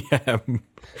 3:30 p.m.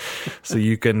 so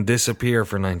you can disappear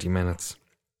for 90 minutes.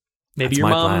 Maybe That's your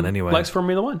my mom plan anyway. likes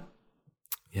Formula One.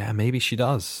 Yeah, maybe she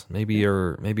does. Maybe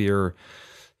your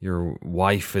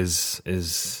wife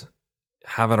is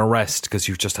having a rest because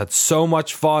you've just had so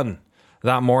much fun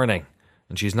that morning,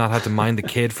 and she's not had to mind the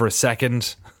kid for a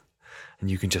second, and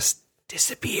you can just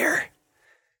disappear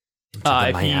into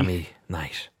the Miami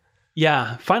night.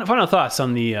 Yeah, final thoughts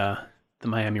on the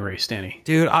Miami race, Danny.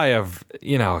 Dude, I have,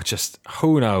 just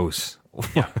who knows?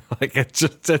 Yeah.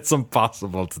 It's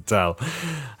impossible to tell.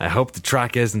 I hope the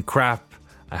track isn't crap.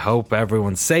 I hope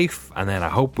everyone's safe, and then I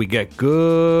hope we get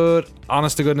good,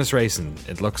 honest to goodness racing.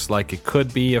 It looks like it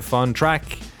could be a fun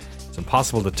track. It's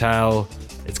impossible to tell.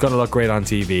 It's going to look great on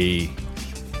TV.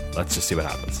 Let's just see what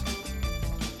happens.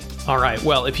 All right.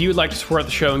 Well, if you would like to support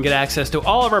the show and get access to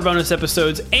all of our bonus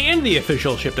episodes and the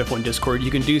official Shift F1 Discord,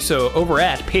 you can do so over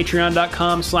at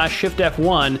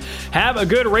patreon.com/ShiftF1. Have a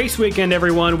good race weekend,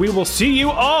 everyone. We will see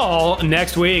you all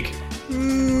next week.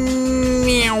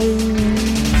 Meow.